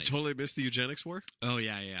 2020s. We totally missed the eugenics war? Oh,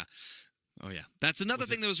 yeah. Oh, yeah. That's another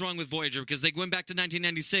thing that was wrong with Voyager, because they went back to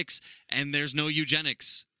 1996, and there's no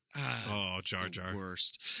eugenics. Oh, Jar Jar.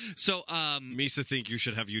 Worst. So, Misa think you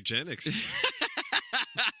should have eugenics.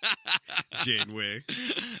 Janeway.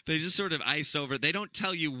 They just sort of ice over. They don't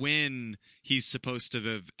tell you when he's supposed to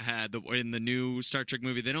have had in the new Star Trek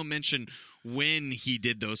movie. They don't mention when he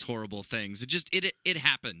did those horrible things. It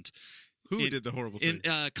happened. Who did the horrible thing?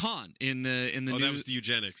 Khan in the new, that was the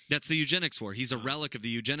eugenics. That's the eugenics war. He's a relic of the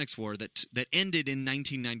eugenics war that ended in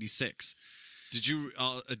 1996. Did you?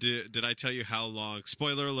 Did I tell you how long?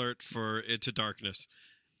 Spoiler alert for Into Darkness.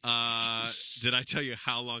 Did I tell you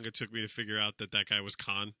how long it took me to figure out that guy was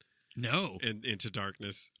Khan? No. Into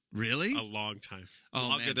Darkness. Really? A long time. Oh,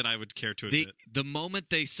 Longer man. than I would care to admit. The moment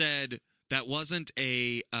they said that wasn't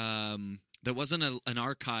a That wasn't an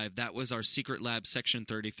archive. That was our secret lab, Section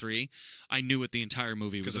 33. I knew what the entire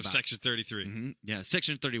movie was about. Because of Section 33. Mm-hmm. Yeah,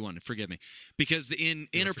 Section 31, forgive me. Because in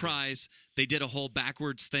Enterprise, they did a whole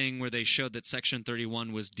backwards thing where they showed that Section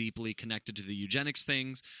 31 was deeply connected to the eugenics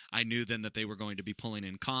things. I knew then that they were going to be pulling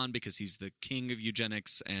in Khan because he's the king of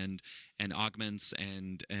eugenics and augments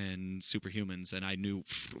and superhumans, and I knew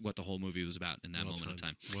what the whole movie was about in that moment of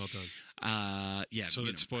time. Well done. Yeah. So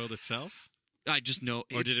it spoiled itself? I just know.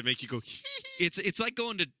 Or did it make you go? It's like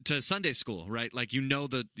going to Sunday school, right? Like you know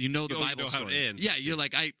the Bible story. How it ends. Yeah, you're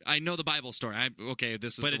like I know the Bible story.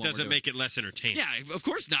 This is. But it doesn't make it less entertaining. Yeah, of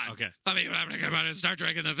course not. Okay. I mean, I'm talking about Star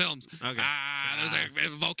Trek in the films. Okay. There's a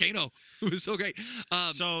volcano. It was so great.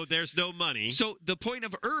 So there's no money. So the point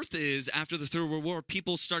of Earth is after the Third World War,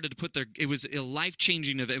 people started to put it was a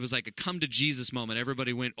life-changing event. It was like a come to Jesus moment.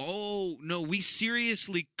 Everybody went, oh no, we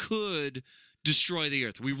seriously could destroy the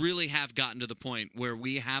earth. We really have gotten to the point where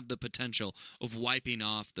we have the potential of wiping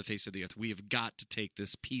off the face of the earth. We have got to take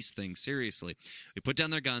this peace thing seriously. They put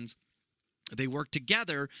down their guns. They work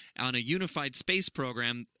together on a unified space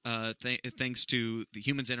program thanks to the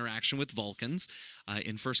humans' interaction with Vulcans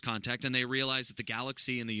in First Contact, and they realize that the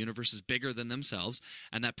galaxy and the universe is bigger than themselves,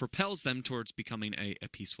 and that propels them towards becoming a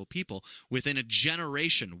peaceful people. Within a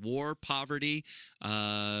generation, war, poverty,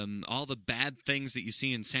 all the bad things that you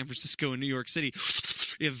see in San Francisco and New York City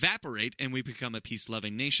evaporate, and we become a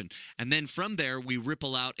peace-loving nation. And then from there, we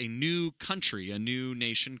ripple out a new country, a new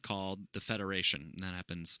nation called the Federation, and that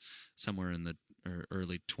happens somewhere in the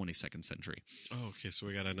early 22nd century. Oh, okay. So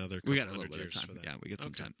we got another. We got a little bit of time. Yeah, we get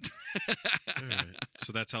some time. All right.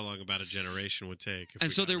 So that's how long about a generation would take.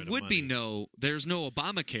 And so there would be there's no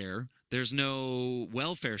Obamacare. There's no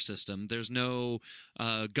welfare system. There's no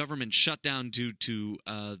government shutdown due to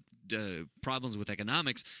problems with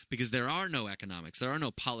economics because there are no economics. There are no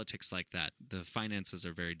politics like that. The finances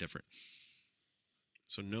are very different.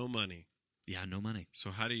 So no money. Yeah, no money. So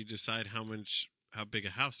how do you decide how big a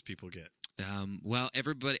house people get? Well,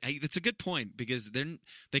 everybody. It's a good point because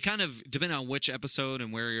they kind of depending on which episode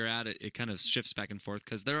and where you're at. It kind of shifts back and forth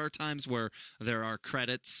because there are times where there are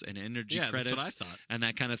credits and energy credits, that's what I thought. And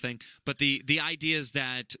that kind of thing. But the idea is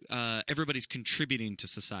that everybody's contributing to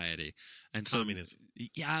society, and so communism.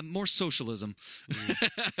 Yeah, more socialism.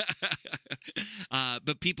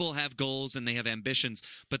 But people have goals and they have ambitions.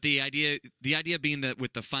 But the idea being that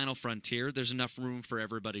with the final frontier, there's enough room for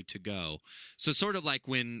everybody to go. So sort of like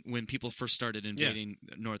when people first started invading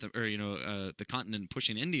the continent,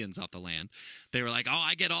 pushing Indians off the land, they were like, "Oh,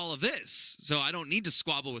 I get all of this, so I don't need to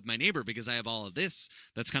squabble with my neighbor because I have all of this."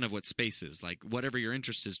 That's kind of what space is like. Whatever your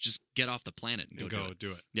interest is, just get off the planet and go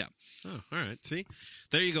do it. Yeah. Oh, all right. See,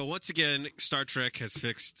 there you go. Once again, Star Trek has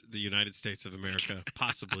fixed the United States of America,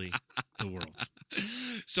 possibly the world.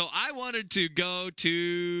 So I wanted to go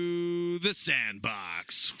to the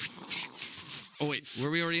sandbox. Oh, wait. Were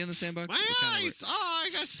we already in the sandbox? My eyes! Oh, I got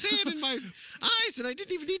sand in my eyes, and I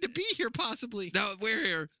didn't even need to be here, possibly. No, we're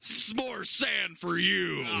here. More sand for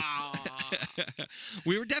you.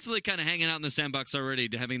 We were definitely kind of hanging out in the sandbox already,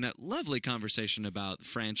 having that lovely conversation about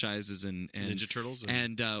franchises and Ninja Turtles.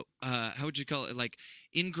 And how would you call it? Like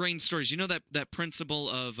ingrained stories. You know that principle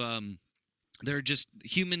of... they're just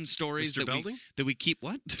human stories that we keep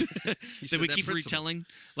that we keep retelling.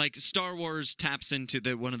 Like Star Wars taps into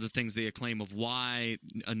one of the things they acclaim of why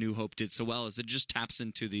A New Hope did so well is it just taps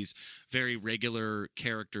into these very regular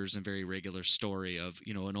characters and very regular story of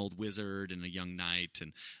an old wizard and a young knight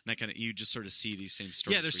and that kind of. You just sort of see these same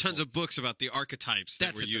stories. Yeah, there's tons of books about the archetypes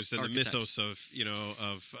that were used in the mythos of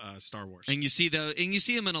Star Wars, and you see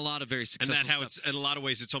them in a lot of very successful. And it's in a lot of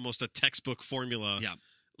ways it's almost a textbook formula. Yeah.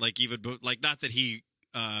 Like not that he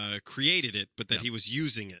created it, but that he was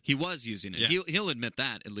using it. He was using it. Yeah. He'll admit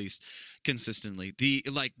that at least consistently.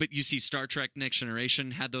 But you see, Star Trek: Next Generation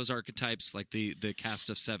had those archetypes. Like the cast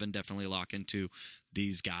of 7 definitely lock into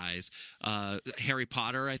these guys. Harry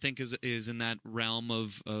Potter, I think, is in that realm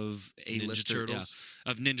of A-lister,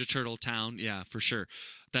 of Ninja Turtle Town. Yeah, for sure.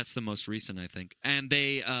 That's the most recent, I think. And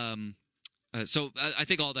they. So I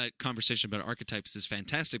think all that conversation about archetypes is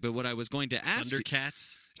fantastic. But what I was going to ask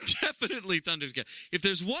Thundercats. Definitely Thundercats. If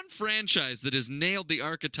there's one franchise that has nailed the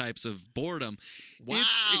archetypes of boredom,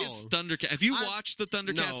 it's Thundercats. Have you watched the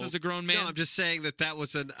Thundercats as a grown man? No, I'm just saying that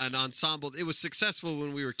was an ensemble. It was successful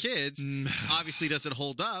when we were kids. Obviously doesn't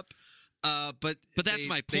hold up. But that's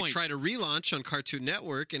my point. They tried a relaunch on Cartoon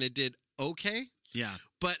Network, and it did okay. Yeah.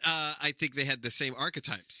 But I think they had the same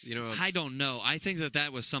archetypes, I don't know. I think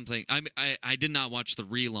that was something. I did not watch the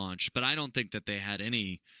relaunch, but I don't think that they had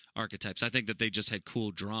any archetypes. I think that they just had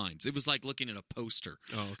cool drawings. It was like looking at a poster.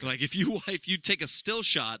 Oh, okay. Like if you take a still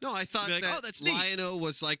shot. No, I thought like, that that's neat. Lion-O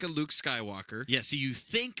was like a Luke Skywalker. Yeah, so you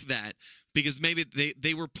think that because maybe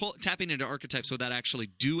they were tapping into archetypes without actually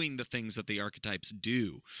doing the things that the archetypes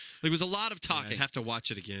do. There was a lot of talking. I'd have to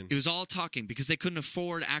watch it again. It was all talking because they couldn't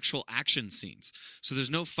afford actual action scenes. So there's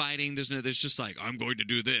no fighting. There's just like, I'm going to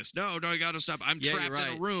do this. No, you got to stop. I'm trapped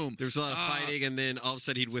in a room. There's a lot of fighting, and then all of a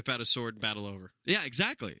sudden he'd whip out a sword and battle over. Yeah,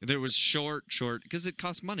 exactly. There was short, because it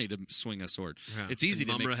costs money to swing a sword. Yeah. It's easy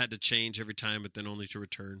to Mumra had to change every time, but then only to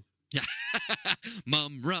return. Yeah.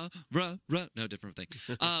 Mumra. No, different thing.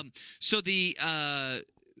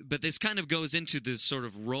 But this kind of goes into this sort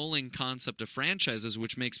of rolling concept of franchises,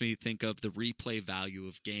 which makes me think of the replay value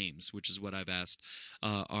of games, which is what I've asked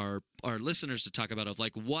our listeners to talk about, of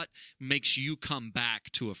like what makes you come back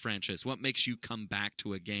to a franchise? What makes you come back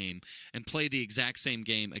to a game and play the exact same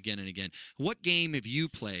game again and again? What game have you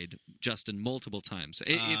played, Justin, multiple times,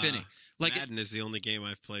 if any? Like Madden is the only game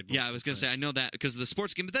I've played. Yeah, I was going to say, I know that because of the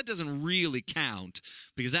sports game, but that doesn't really count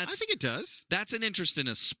because I think it does. That's an interest in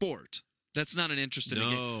a sport. That's not an interest in a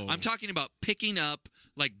game. I'm talking about picking up,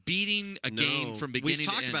 like beating a game from beginning to end.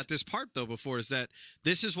 We've talked about this part, though, before, is that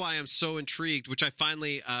this is why I'm so intrigued, which I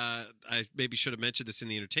finally, I maybe should have mentioned this in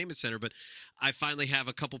the entertainment center, but I finally have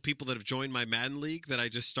a couple people that have joined my Madden League that I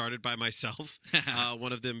just started by myself,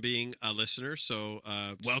 one of them being a listener. So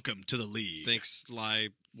welcome to the league. Thanks,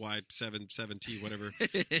 Y77T, whatever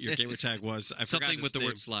your gamer tag was. I Something forgot with the name.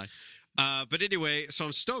 word Sly. But anyway, so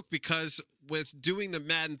I'm stoked because with doing the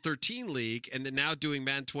Madden 13 League and then now doing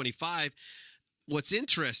Madden 25, what's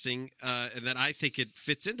interesting, and that I think it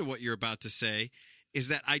fits into what you're about to say, is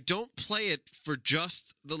that I don't play it for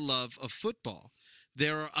just the love of football.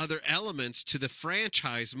 There are other elements to the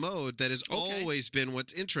franchise mode that has always been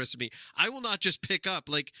what's interested me. I will not just pick up,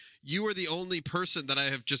 like, you are the only person that I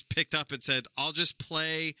have just picked up and said, I'll just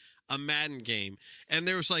play a Madden game. And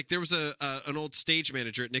there was an old stage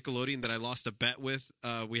manager at Nickelodeon that I lost a bet with.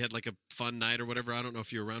 We had like a fun night or whatever. I don't know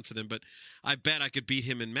if you were around for them, but I bet I could beat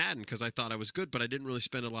him in Madden because I thought I was good, but I didn't really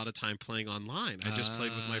spend a lot of time playing online. I just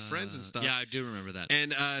played with my friends and stuff. Yeah, I do remember that.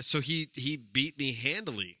 And so he beat me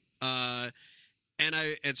handily. And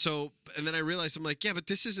then I realized, I'm like, yeah, but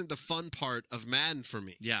this isn't the fun part of Madden for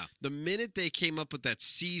me. Yeah. The minute they came up with that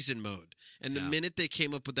season mode and the minute they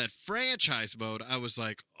came up with that franchise mode, I was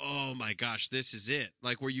like, oh my gosh, this is it.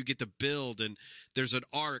 Like where you get to build and there's an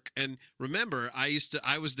arc. And remember, I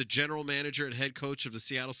was the general manager and head coach of the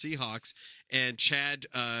Seattle Seahawks, and Chad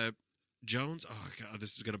Jones. Oh God,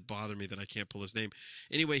 this is going to bother me that I can't pull his name.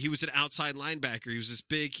 Anyway, he was an outside linebacker. He was this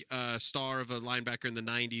big star of a linebacker in the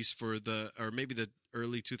 90s or maybe the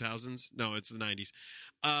early 2000s. No, it's the 90s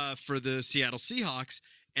for the Seattle Seahawks.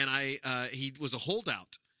 And he was a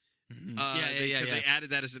holdout. Because they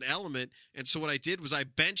added that as an element. And so what I did was I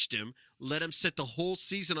benched him, let him sit the whole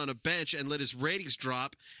season on a bench and let his ratings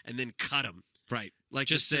drop, and then cut him. Right. Like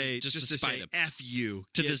just to say F you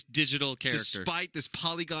to this digital character, despite this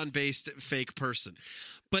polygon-based fake person.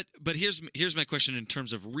 But here's my question in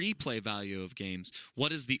terms of replay value of games.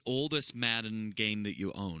 What is the oldest Madden game that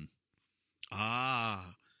you own? Right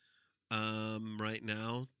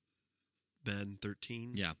now, Madden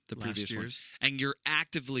 13. Yeah, the previous year's. One. And you're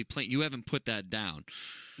actively playing. You haven't put that down.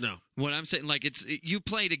 No. What I'm saying, like you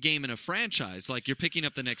played a game in a franchise, like you're picking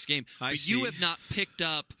up the next game. You have not picked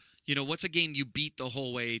up. What's a game you beat the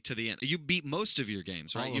whole way to the end? You beat most of your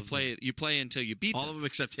games, right? You play until you beat all of them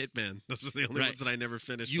except Hitman. Those are the only ones that I never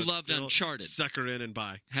finished. You loved Uncharted. Sucker in and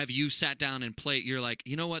buy. Have you sat down and played? You're like,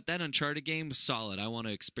 you know what? That Uncharted game was solid. I want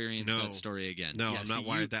to experience that story again. No, I'm not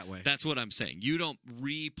wired that way. That's what I'm saying. You don't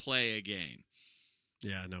replay a game.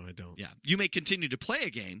 Yeah, no, I don't. Yeah, you may continue to play a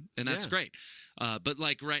game, and that's great. But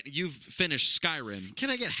you've finished Skyrim. Can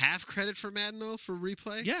I get half credit for Madden though for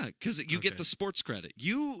replay? Yeah, because you get the sports credit.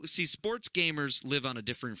 You see, sports gamers live on a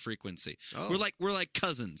different frequency. Oh. We're like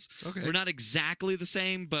cousins. Okay. We're not exactly the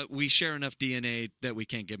same, but we share enough DNA that we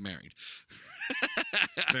can't get married.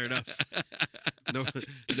 Fair enough.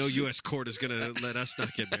 No U.S. court is going to let us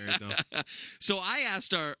not get married, though. So I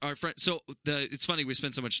asked our friend. So it's funny we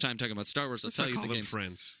spend so much time talking about Star Wars. Let's tell you the games.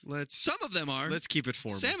 Friends. Some of them are. Let's keep it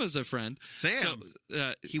formal. Sam is a friend. Sam.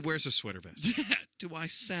 He wears a sweater vest. Do I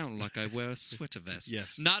sound like I wear a sweater vest?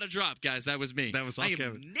 Yes. Not a drop, guys. That was me. That was all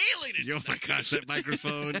Kevin. Nailing it. Oh my gosh, that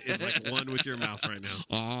microphone is like one with your mouth right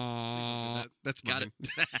now. That's mine. Got it.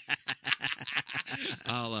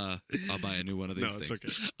 I'll buy a new one of these things.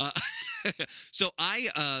 It's okay. So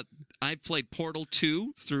I've played Portal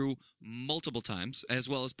 2 through multiple times, as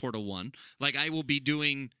well as Portal 1. Like, I will be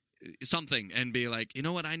doing something and be like, you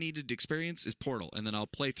know what I needed to experience is Portal, and then I'll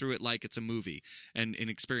play through it like it's a movie and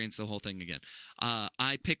experience the whole thing again.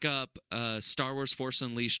 I pick up Star Wars Force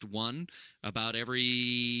Unleashed 1 about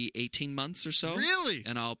every 18 months or so. Really?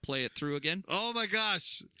 And I'll play it through again. Oh my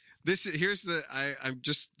gosh. I'm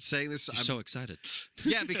just saying this. I'm so excited.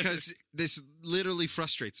 Yeah, because this literally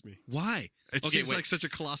frustrates me. Why? It seems like such a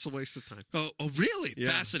colossal waste of time. Oh, really? Yeah.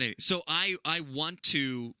 Fascinating. So I want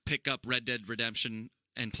to pick up Red Dead Redemption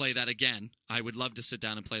and play that again. I would love to sit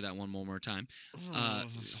down and play that one more time.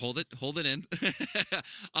 Hold it in.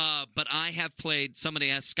 But I have played,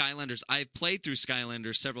 somebody asked Skylanders. I've played through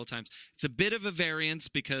Skylanders several times. It's a bit of a variance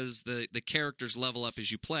because the characters level up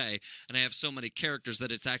as you play, and I have so many characters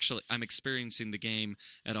that I'm experiencing the game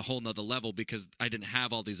at a whole nother level because I didn't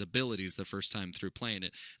have all these abilities the first time through playing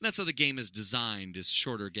it. And that's how the game is designed, is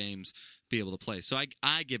shorter games be able to play. So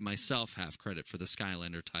I give myself half credit for the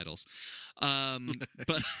Skylander titles.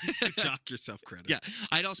 But dock yourself credit. Yeah.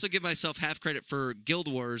 I'd also give myself half credit for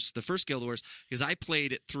Guild Wars, the first Guild Wars, because I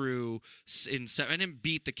played it through I didn't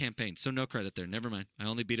beat the campaign, so no credit there. Never mind. I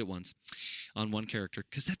only beat it once on one character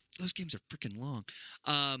because those games are freaking long.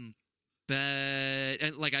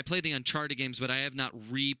 But I played the Uncharted games, but I have not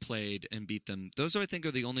replayed and beat them. Those I think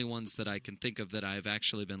are the only ones that I can think of that I've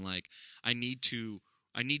actually been like, I need to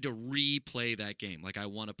replay that game. Like, I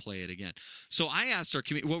want to play it again. So I asked our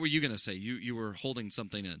community, what were you going to say? You were holding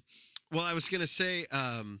something in. Well, I was going to say,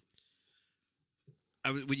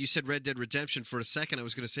 when you said Red Dead Redemption for a second, I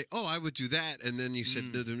was going to say, oh, I would do that. And then you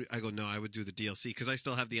said, I go, no, I would do the DLC because I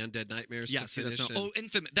still have the Undead Nightmares to finish.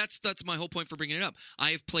 Infamous. That's my whole point for bringing it up.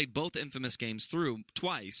 I have played both Infamous games through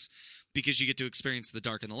twice because you get to experience the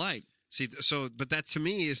dark and the light. See, but that to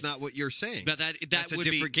me is not what you're saying. But that's a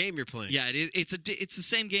different game you're playing. Yeah, it's the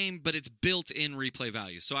same game, but it's built in replay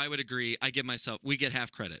value. So I would agree. We get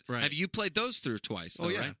half credit. Right. Have you played those through twice? Though,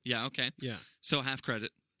 yeah. Right? Yeah. Okay. Yeah. So half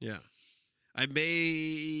credit. Yeah. I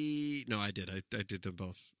did. I did them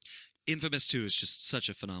both. Infamous 2 is just such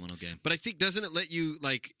a phenomenal game. But I think, doesn't it let you,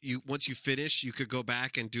 once you finish, you could go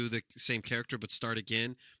back and do the same character but start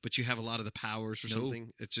again, but you have a lot of the powers or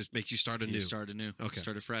something? It just makes you start anew. You start anew. Okay.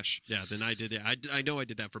 Start afresh. Yeah, then I did it. I know I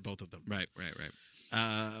did that for both of them. Right.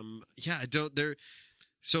 Yeah,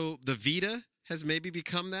 so the Vita has maybe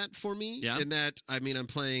become that for me. Yeah. In that, I mean, I'm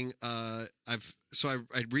playing, I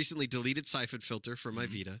recently deleted Siphon Filter for my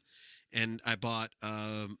Vita, and I bought,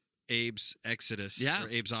 Abe's Exodus, or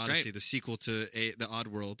Abe's Odyssey, the sequel to the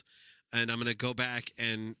Oddworld, and I'm going to go back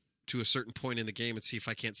and to a certain point in the game and see if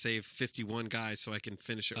I can't save 51 guys so I can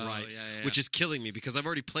finish it right, which is killing me because I've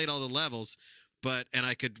already played all the levels, and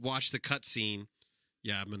I could watch the cutscene.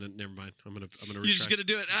 Yeah, never mind. I'm gonna You're just gonna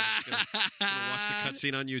do it. I'm gonna watch the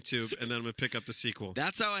cutscene on YouTube, and then I'm gonna pick up the sequel.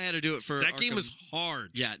 That's how I had to do it for that Arkham. Game is hard.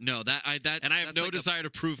 Yeah, no, and I have no desire to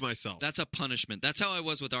prove myself. That's a punishment. That's how I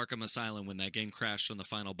was with Arkham Asylum when that game crashed on the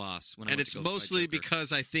final boss. And it's mostly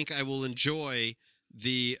because I think I will enjoy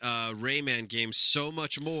the Rayman games so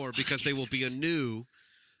much more because they will be a new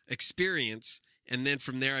experience, and then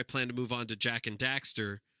from there I plan to move on to Jak and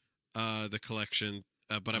Daxter, the collection.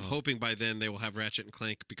 But I'm hoping by then they will have Ratchet and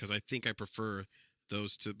Clank because I think I prefer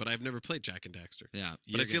those two. But I've never played Jak and Daxter. Yeah,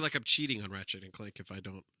 but I feel like I'm cheating on Ratchet and Clank if I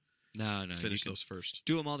don't finish those first.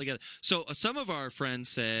 Do them all together. So some of our friends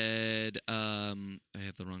said, I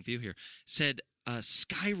have the wrong view here, said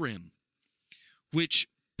Skyrim, which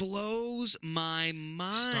blows my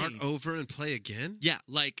mind. Start over and play again? Yeah,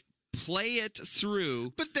 play it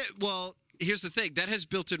through. But here's the thing. That has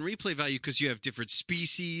built-in replay value because you have different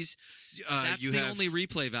species. That's only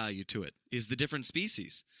replay value to it, is the different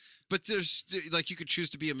species. But there's, you could choose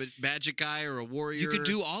to be a magic guy or a warrior. You could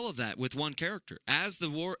do all of that with one character. As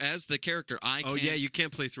the character, you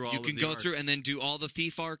can't play through all of the You can go through and then do all the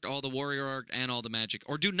thief arc, all the warrior arc, and all the magic.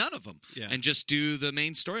 Or do none of them and just do the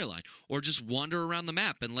main storyline. Or just wander around the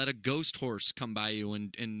map and let a ghost horse come by you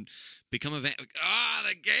and become a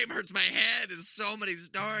the game hurts my head. There's so many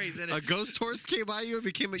stories in it. A ghost horse came by you and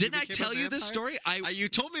became a Didn't I tell you this story? You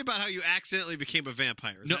told me about how you accidentally became a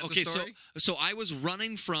vampire. Is that okay, the story? So I was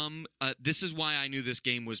running from this is why I knew this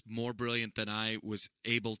game was more brilliant than I was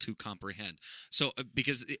able to comprehend. So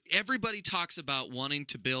because everybody talks about wanting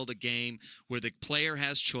to build a game where the player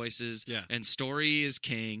has choices and story is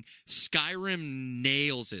king. Skyrim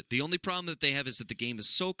nails it. The only problem that they have is that the game is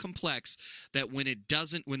so complex that when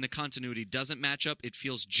the continuity doesn't match up, it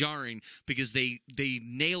feels jarring because they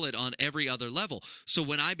nail it on every other level. So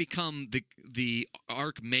when I become the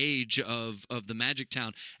archmage of the Magic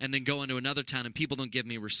Town and then go into another town and people don't give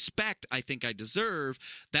me respect respect I think I deserve,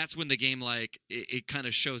 that's when the game, like, it kind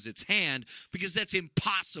of shows its hand, because that's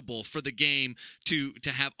impossible for the game to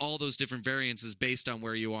have all those different variances based on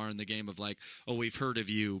where you are in the game of, like, oh, we've heard of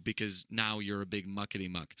you because now you're a big muckety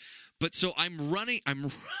muck. But so I'm running.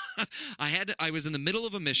 I was in the middle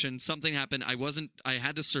of a mission. Something happened. I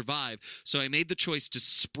had to survive. So I made the choice to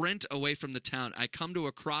sprint away from the town. I come to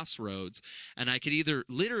a crossroads, and I could either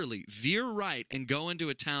literally veer right and go into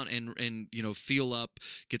a town and fuel up,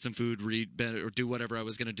 get some food, read better, or do whatever I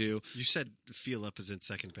was going to do. You said fuel up is in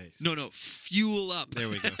second base. No, fuel up. There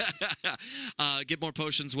we go. Get more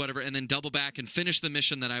potions, whatever, and then double back and finish the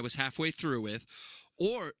mission that I was halfway through with.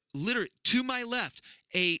 Or literally to my left,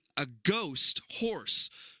 a ghost horse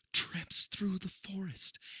tramps through the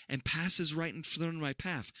forest and passes right in front of my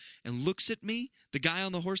path and looks at me. The guy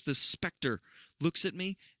on the horse, the specter, looks at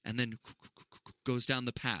me and then goes down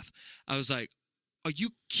the path. I was like, are you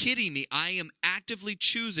kidding me? I am actively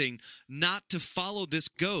choosing not to follow this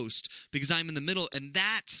ghost because I'm in the middle, and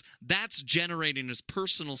that's generating this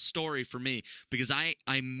personal story for me, because I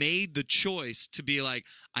made the choice to be like,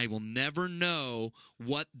 I will never know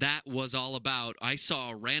what that was all about. I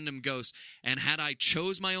saw a random ghost, and had I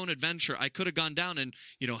chose my own adventure, I could have gone down and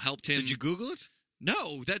helped him. Did you Google it?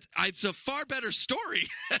 No, it's a far better story.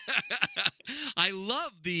 I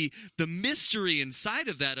love the mystery inside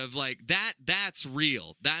of that, of like that's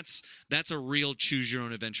real. That's a real choose your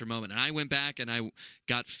own adventure moment. And I went back and I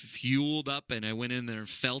got fueled up and I went in there and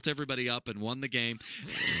felt everybody up and won the game.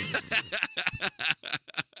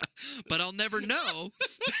 But I'll never know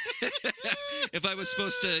if I was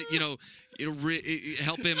supposed to,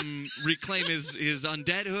 help him reclaim his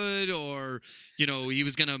undeadhood, or, he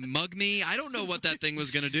was going to mug me. I don't know what that thing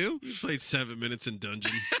was going to do. You played 7 minutes in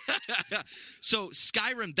dungeon. So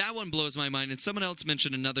Skyrim, that one blows my mind. And someone else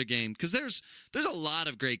mentioned another game, because there's a lot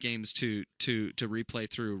of great games to replay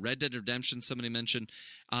through. Red Dead Redemption, somebody mentioned.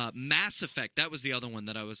 Mass Effect, that was the other one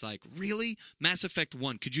that I was like, really? Mass Effect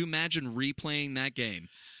 1. Could you imagine replaying that game?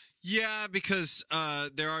 Yeah, because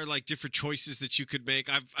there are like different choices that you could make.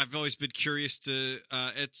 I've always been curious to.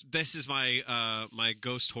 This is my my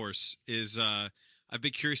ghost horse is. I've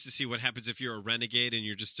been curious to see what happens if you're a renegade and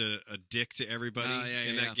you're just a dick to everybody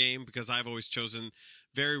in that game, because I've always chosen.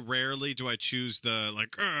 Very rarely do I choose the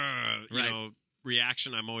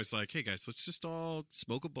reaction. I'm always like, hey guys, let's just all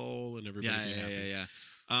smoke a bowl and everybody be happy. Yeah.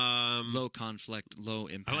 Low conflict, low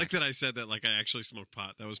impact. I like that I said that like I actually smoked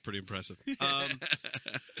pot. That was pretty impressive.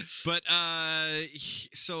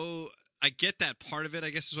 So I get that part of it, I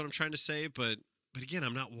guess is what I'm trying to say. But again,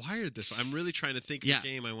 I'm not wired this way. I'm really trying to think of a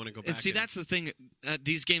game I want to go back and see, that's the thing.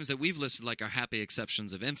 These games that we've listed like are happy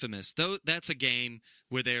exceptions of Infamous. Though that's a game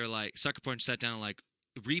where they're like, Sucker Punch sat down and like,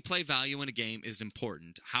 replay value in a game is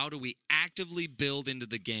important. How do we actively build into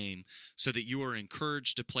the game so that you are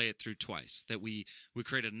encouraged to play it through twice? That we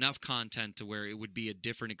create enough content to where it would be a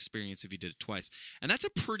different experience if you did it twice. And that's a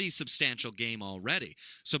pretty substantial game already.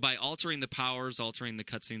 So by altering the powers, altering the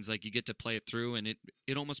cutscenes, like you get to play it through, and it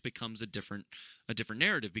almost becomes a different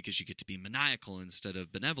narrative, because you get to be maniacal instead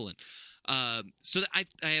of benevolent. So I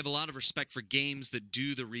have a lot of respect for games that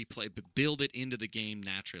do the replay but build it into the game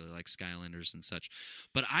naturally, like Skylanders and such.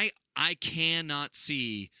 But I cannot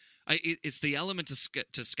see. It's the element to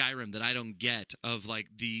Skyrim that I don't get, of like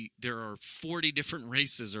there are 40 different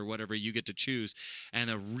races or whatever you get to choose, and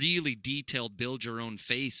a really detailed build your own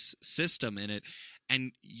face system in it.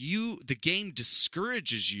 And the game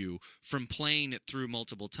discourages you from playing it through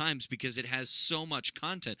multiple times because it has so much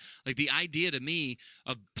content. Like the idea to me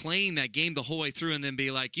of playing that game the whole way through and then be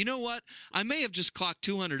like, you know what? I may have just clocked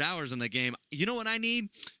 200 hours in the game. You know what I need?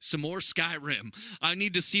 Some more Skyrim. I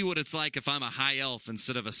need to see what it's like if I'm a high elf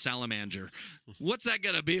instead of a salamander. What's that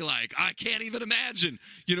going to be like? I can't even imagine.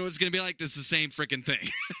 It's going to be like, this is the same freaking thing.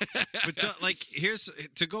 But here's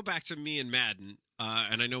to go back to me and Madden,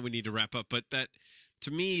 and I know we need to wrap up, but that, to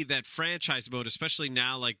me, that franchise mode, especially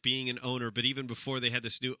now, like being an owner, but even before they had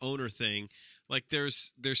this new owner thing, like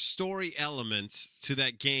there's story elements to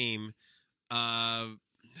that game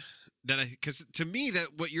because to me, that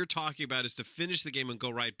what you're talking about is to finish the game and go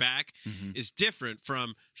right back is different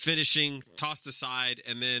from finishing, tossed aside,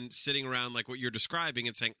 and then sitting around like what you're describing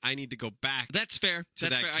and saying, I need to go back. That's fair.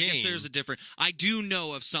 That's fair. Game. I guess there's a different. I do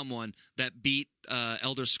know of someone that beat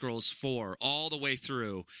Elder Scrolls 4 all the way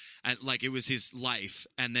through, and like it was his life,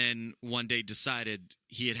 and then one day decided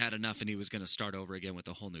he had had enough and he was going to start over again with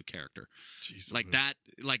a whole new character. Jesus. Like that,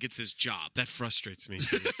 like it's his job. That frustrates me.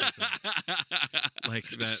 Like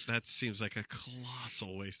that seems like a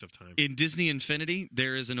colossal waste of time. In Disney Infinity,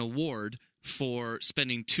 there is an award for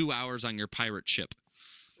spending 2 hours on your pirate ship.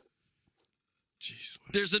 Jeez.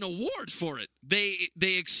 There's an award for it. They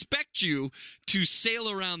expect you to sail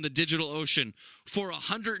around the digital ocean for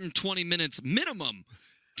 120 minutes minimum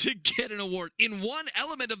to get an award in one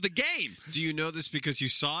element of the game. Do you know this because you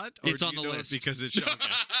saw it? Or it's on the list. Because it's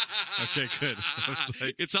okay, good.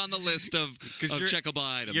 It's on the list of checkable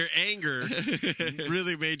items. Your anger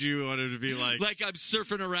really made you want to be like I'm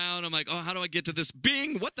surfing around. I'm like, oh, how do I get to this?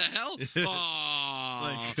 Bing! What the hell?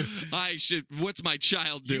 Oh, I should. What's my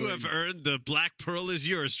child doing? You have earned the Black Pearl is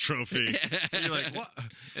yours trophy. And you're like, what?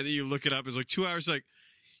 And then you look it up. It's like 2 hours. Like,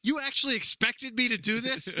 you actually expected me to do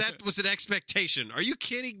this? That was an expectation. Are you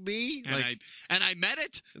kidding me? And I met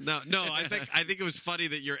it? No. I think it was funny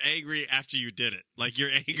that you're angry after you did it. Like, you're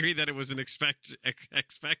angry that it was an expected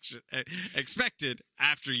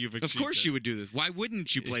after you've achieved it. Of course you would do this. Why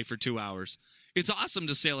wouldn't you play for 2 hours? It's awesome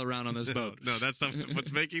to sail around on this boat. No, that's not.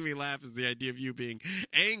 What's making me laugh is the idea of you being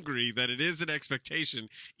angry that it is an expectation,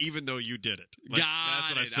 even though you did it.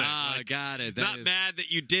 That's what I'm saying. Got it. Not mad that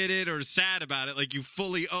you did it or sad about it. Like, you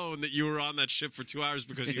fully own that you were on that ship for 2 hours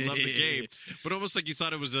because you love the game, but almost like you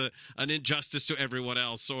thought it was an injustice to everyone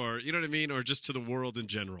else, or you know what I mean, or just to the world in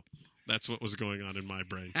general. That's what was going on in my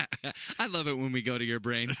brain. I love it when we go to your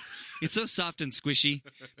brain. It's so soft and squishy.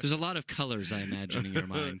 There's a lot of colors, I imagine, in your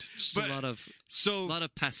mind. Just a lot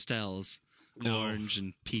of pastels, orange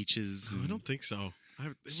and peaches. I don't think so. It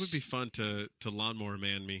would be fun to lawnmower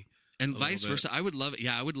man me. And vice versa. I would love it.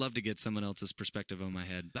 Yeah, I would love to get someone else's perspective on my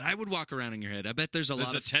head. But I would walk around in your head. I bet there's a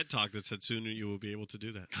lot of TED Talk that said soon you will be able to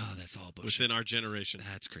do that. Oh, that's all bullshit. Within our generation.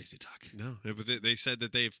 That's crazy talk. No, they said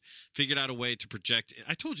that they've figured out a way to project.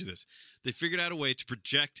 I told you this. They figured out a way to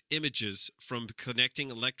project images from connecting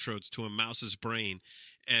electrodes to a mouse's brain.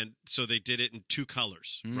 And so they did it in 2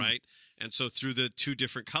 colors, right? And so through the 2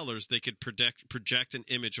 different colors, they could project an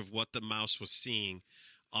image of what the mouse was seeing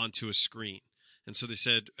onto a screen. And so they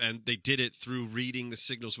said, and they did it through reading the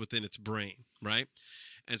signals within its brain, right?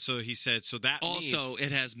 And so he said, so that also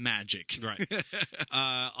it has magic, right?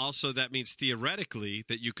 Also, that means theoretically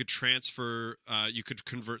that you could you could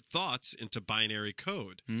convert thoughts into binary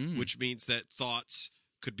code, which means that thoughts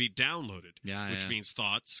could be downloaded, which means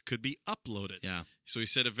thoughts could be uploaded. Yeah. So he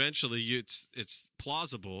said, eventually, it's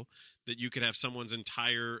plausible that you could have someone's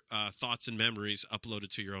entire thoughts and memories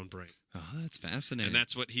uploaded to your own brain. Oh, that's fascinating. And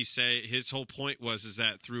that's what his whole point is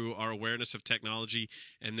that through our awareness of technology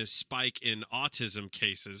and this spike in autism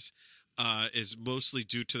cases is mostly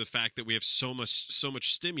due to the fact that we have so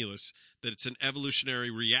much stimulus that it's an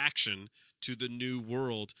evolutionary reaction to the new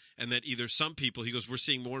world, and that either some people, he goes, we're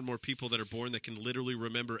seeing more and more people that are born that can literally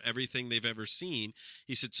remember everything they've ever seen.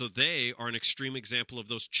 He said, so they are an extreme example of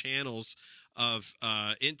those channels of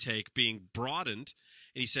intake being broadened.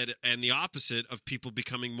 And he said, and the opposite of people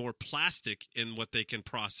becoming more plastic in what they can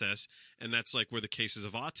process. And that's like where the cases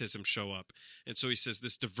of autism show up. And so he says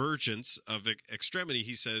this divergence of extremity,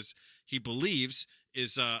 he says, he believes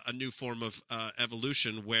is a new form of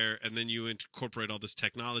evolution and then you incorporate all this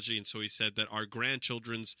technology. And so he said that our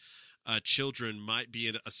grandchildren's children might be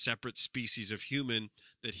a separate species of human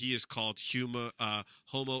that he has called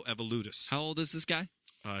Homo evolutus. How old is this guy?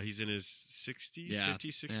 He's in his 60s,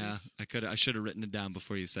 50s, 60s. Yeah, I should have written it down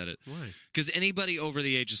before you said it. Why? Because anybody over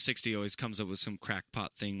the age of 60 always comes up with some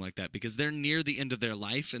crackpot thing like that because they're near the end of their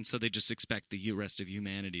life, and so they just expect the rest of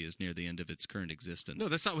humanity is near the end of its current existence. No,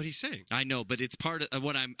 that's not what he's saying. I know, but it's part of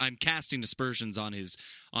what I'm casting aspersions on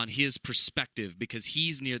his perspective because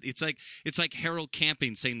he's near. It's like Harold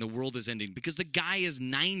Camping saying the world is ending because the guy is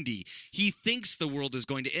 90. He thinks the world is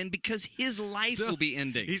going to end because his life will be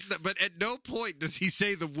ending. But at no point does he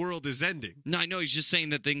say the world is ending. No, I know. He's just saying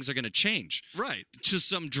that things are going to change. Right. To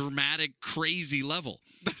some dramatic, crazy level.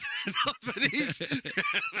 No, but he's...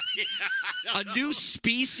 A new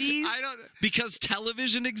species? Because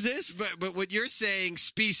television exists? But what you're saying,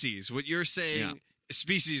 species,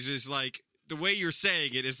 species is like... The way you're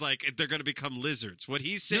saying it is like they're going to become lizards. What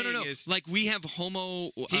he's saying is... Like we have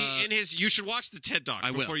Homo... You should watch the TED Talk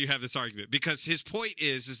before you have this argument. Because his point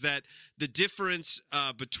is that the difference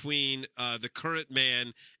between the current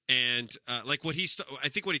man and like what I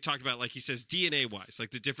think what he talked about, like he says DNA-wise,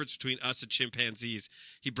 like the difference between us and chimpanzees,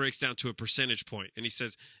 he breaks down to a percentage point. And he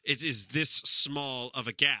says it is this small of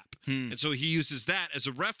a gap. And so he uses that as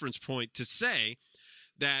a reference point to say...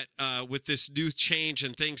 that with this new change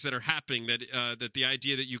and things that are happening, that the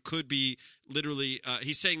idea that you could be literally,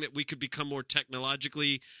 he's saying that we could become more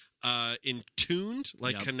technologically in tuned,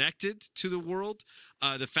 like connected to the world.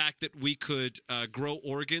 The fact that we could grow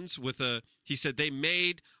organs he said they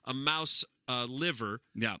made a mouse liver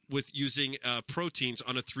with using proteins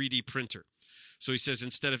on a 3D printer. So he says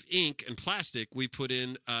instead of ink and plastic, we put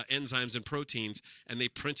in enzymes and proteins, and they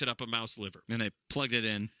printed up a mouse liver. And they plugged it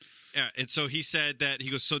in. Yeah, and so he said that, he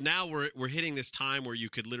goes, so now we're hitting this time where you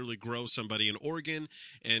could literally grow somebody an organ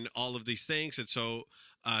and all of these things. And so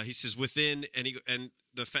he says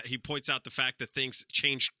he points out the fact that things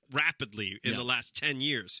change rapidly in the last 10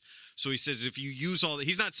 years. So he says if you use all that,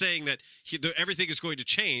 he's not saying that everything is going to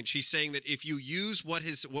change. He's saying that if you use what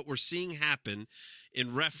we're seeing happen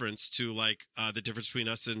in reference to like the difference between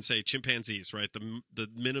us and say chimpanzees, right? The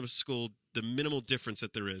minimal difference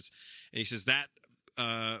that there is. And he says that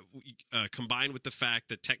combined with the fact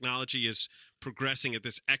that technology is progressing at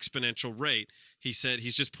this exponential rate, he said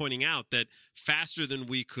he's just pointing out that faster than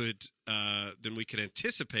we could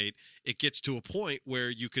anticipate, it gets to a point where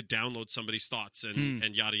you could download somebody's thoughts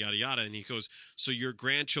and yada yada yada. And he goes, so your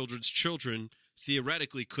grandchildren's children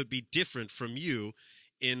theoretically could be different from you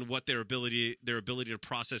in what their ability to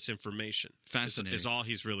process information. Fascinating is all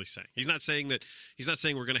he's really saying. He's not saying we're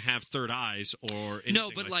going to have third eyes or anything.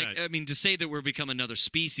 No, but like that. I mean, to say that we're become another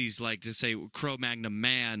species, like to say Cro-Magnon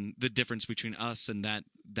man, the difference between us and that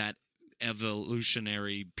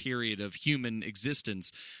evolutionary period of human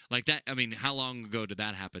existence like that. I mean, how long ago did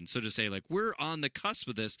that happen? So to say like we're on the cusp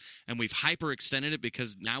of this and we've hyperextended it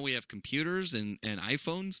because now we have computers and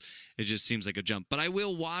iPhones, it just seems like a jump. But I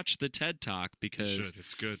will watch the TED Talk because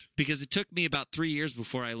it's good. Because it took me about 3 years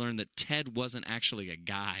before I learned that Ted wasn't actually a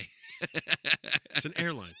guy. It's an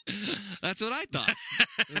airline. That's what I thought.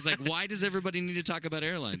 It was like, why does everybody need to talk about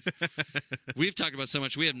airlines? We've talked about so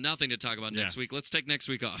much. We have nothing to talk about next week. Let's take next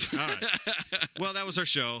week off. All right. Well, that was our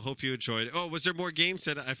show. Hope you enjoyed it. Oh, was there more games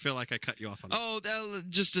that I feel like I cut you off on?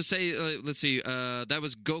 Just to say, let's see. That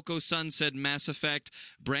was Goko-san said Mass Effect.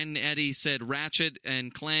 Brandon Eddy said Ratchet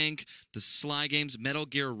and Clank. The Sly Games, Metal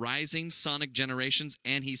Gear Rising, Sonic Generations,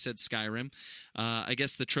 and he said Skyrim. I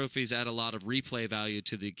guess the trophies add a lot of replay value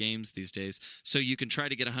to the games these days, so you can try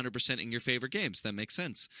to get 100% in your favorite games. That makes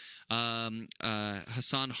sense. Hassan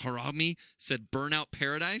Harami said Burnout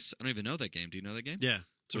Paradise. I don't even know that game. Do you know that game? Yeah.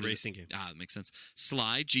 It's a racing game. That makes sense.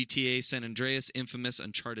 Sly, GTA San Andreas, Infamous,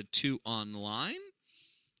 Uncharted 2 Online.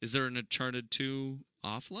 Is there an Uncharted 2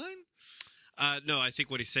 offline? No, I think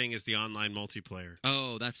what he's saying is the online multiplayer.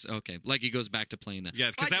 Oh, that's okay. Like he goes back to playing that. Yeah,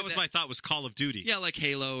 because that was my thought was Call of Duty. Yeah, like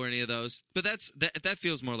Halo or any of those. But that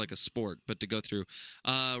feels more like a sport. But to go through,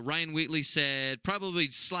 Ryan Wheatley said probably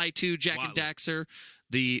Sly 2, Jack and Daxter.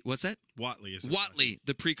 What's that? Whatley is Whatley,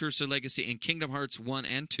 the precursor legacy, and Kingdom Hearts 1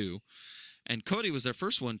 and 2. And Cody was their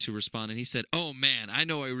first one to respond, and he said, oh, man, I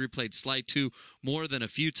know I replayed Sly 2 more than a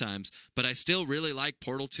few times, but I still really like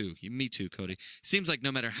Portal 2. Me too, Cody. Seems like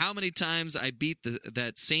no matter how many times I beat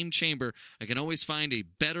that same chamber, I can always find a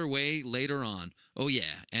better way later on. Oh,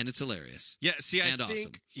 yeah, and it's hilarious. Yeah, see,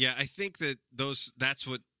 awesome. Yeah, I think that that's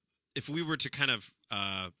what, if we were to kind of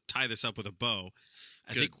tie this up with a bow,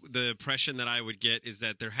 I think the impression that I would get is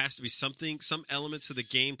that there has to be some elements of the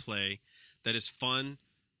gameplay that is fun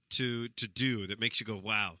to do that makes you go,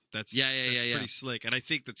 wow, that's pretty slick. And I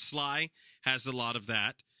think that Sly has a lot of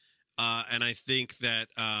that, and I think that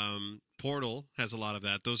Portal has a lot of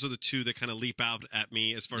that. Those are the two that kind of leap out at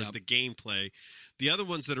me as far as the gameplay. The other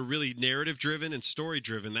ones that are really narrative driven and story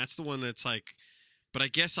driven, that's the one that's like, but I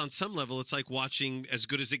guess on some level it's like watching As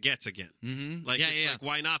Good as It Gets again. Mm-hmm. Like like,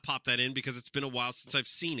 why not pop that in? Because it's been a while since I've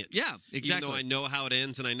seen it. Yeah, exactly. Even though I know how it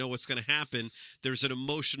ends and I know what's going to happen, there's an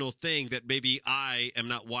emotional thing that maybe I am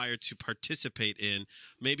not wired to participate in.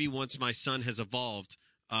 Maybe once my son has evolved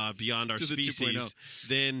beyond our species,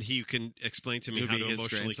 then he can explain to me how to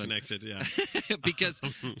emotionally connect it. Yeah,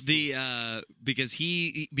 because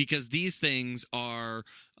these things are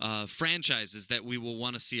franchises that we will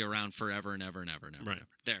want to see around forever and ever and ever and ever. Right. And ever.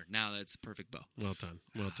 There, now that's a perfect bow. Well done.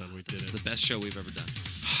 We did it. This is the best show we've ever done.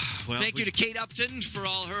 Well, thank you to Kate Upton for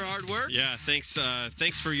all her hard work. Yeah, thanks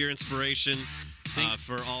for your inspiration.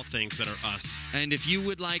 For all things that are us. And if you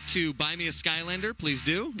would like to buy me a Skylander, please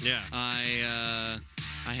do. Yeah.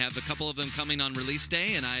 I have a couple of them coming on release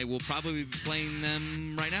day, and I will probably be playing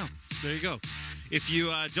them right now. There you go. If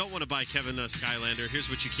you don't want to buy Kevin a Skylander, here's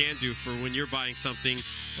what you can do for when you're buying something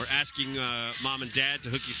or asking mom and dad to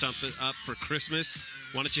hook you something up for Christmas.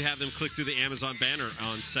 Why don't you have them click through the Amazon banner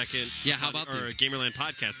on second? Yeah, how about or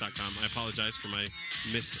GamerlandPodcast.com. I apologize for my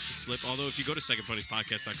misslip. Although if you go to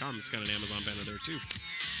secondponyspodcast.com, it's got an Amazon banner there too.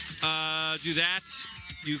 Do that.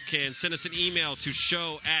 You can send us an email to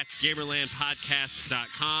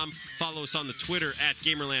show@GamerlandPodcast.com. Follow us on the Twitter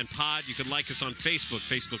 @GamerlandPod. You can like us on Facebook,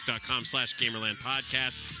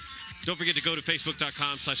 Facebook.com/GamerlandPodcast. Don't forget to go to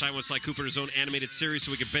Facebook.com/I Want Sly Cooper, his own animated series,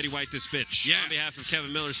 so we can Betty White this bitch. Yeah. On behalf of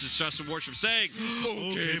Kevin Miller, this is Justin Worship saying,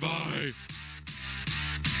 okay, bye.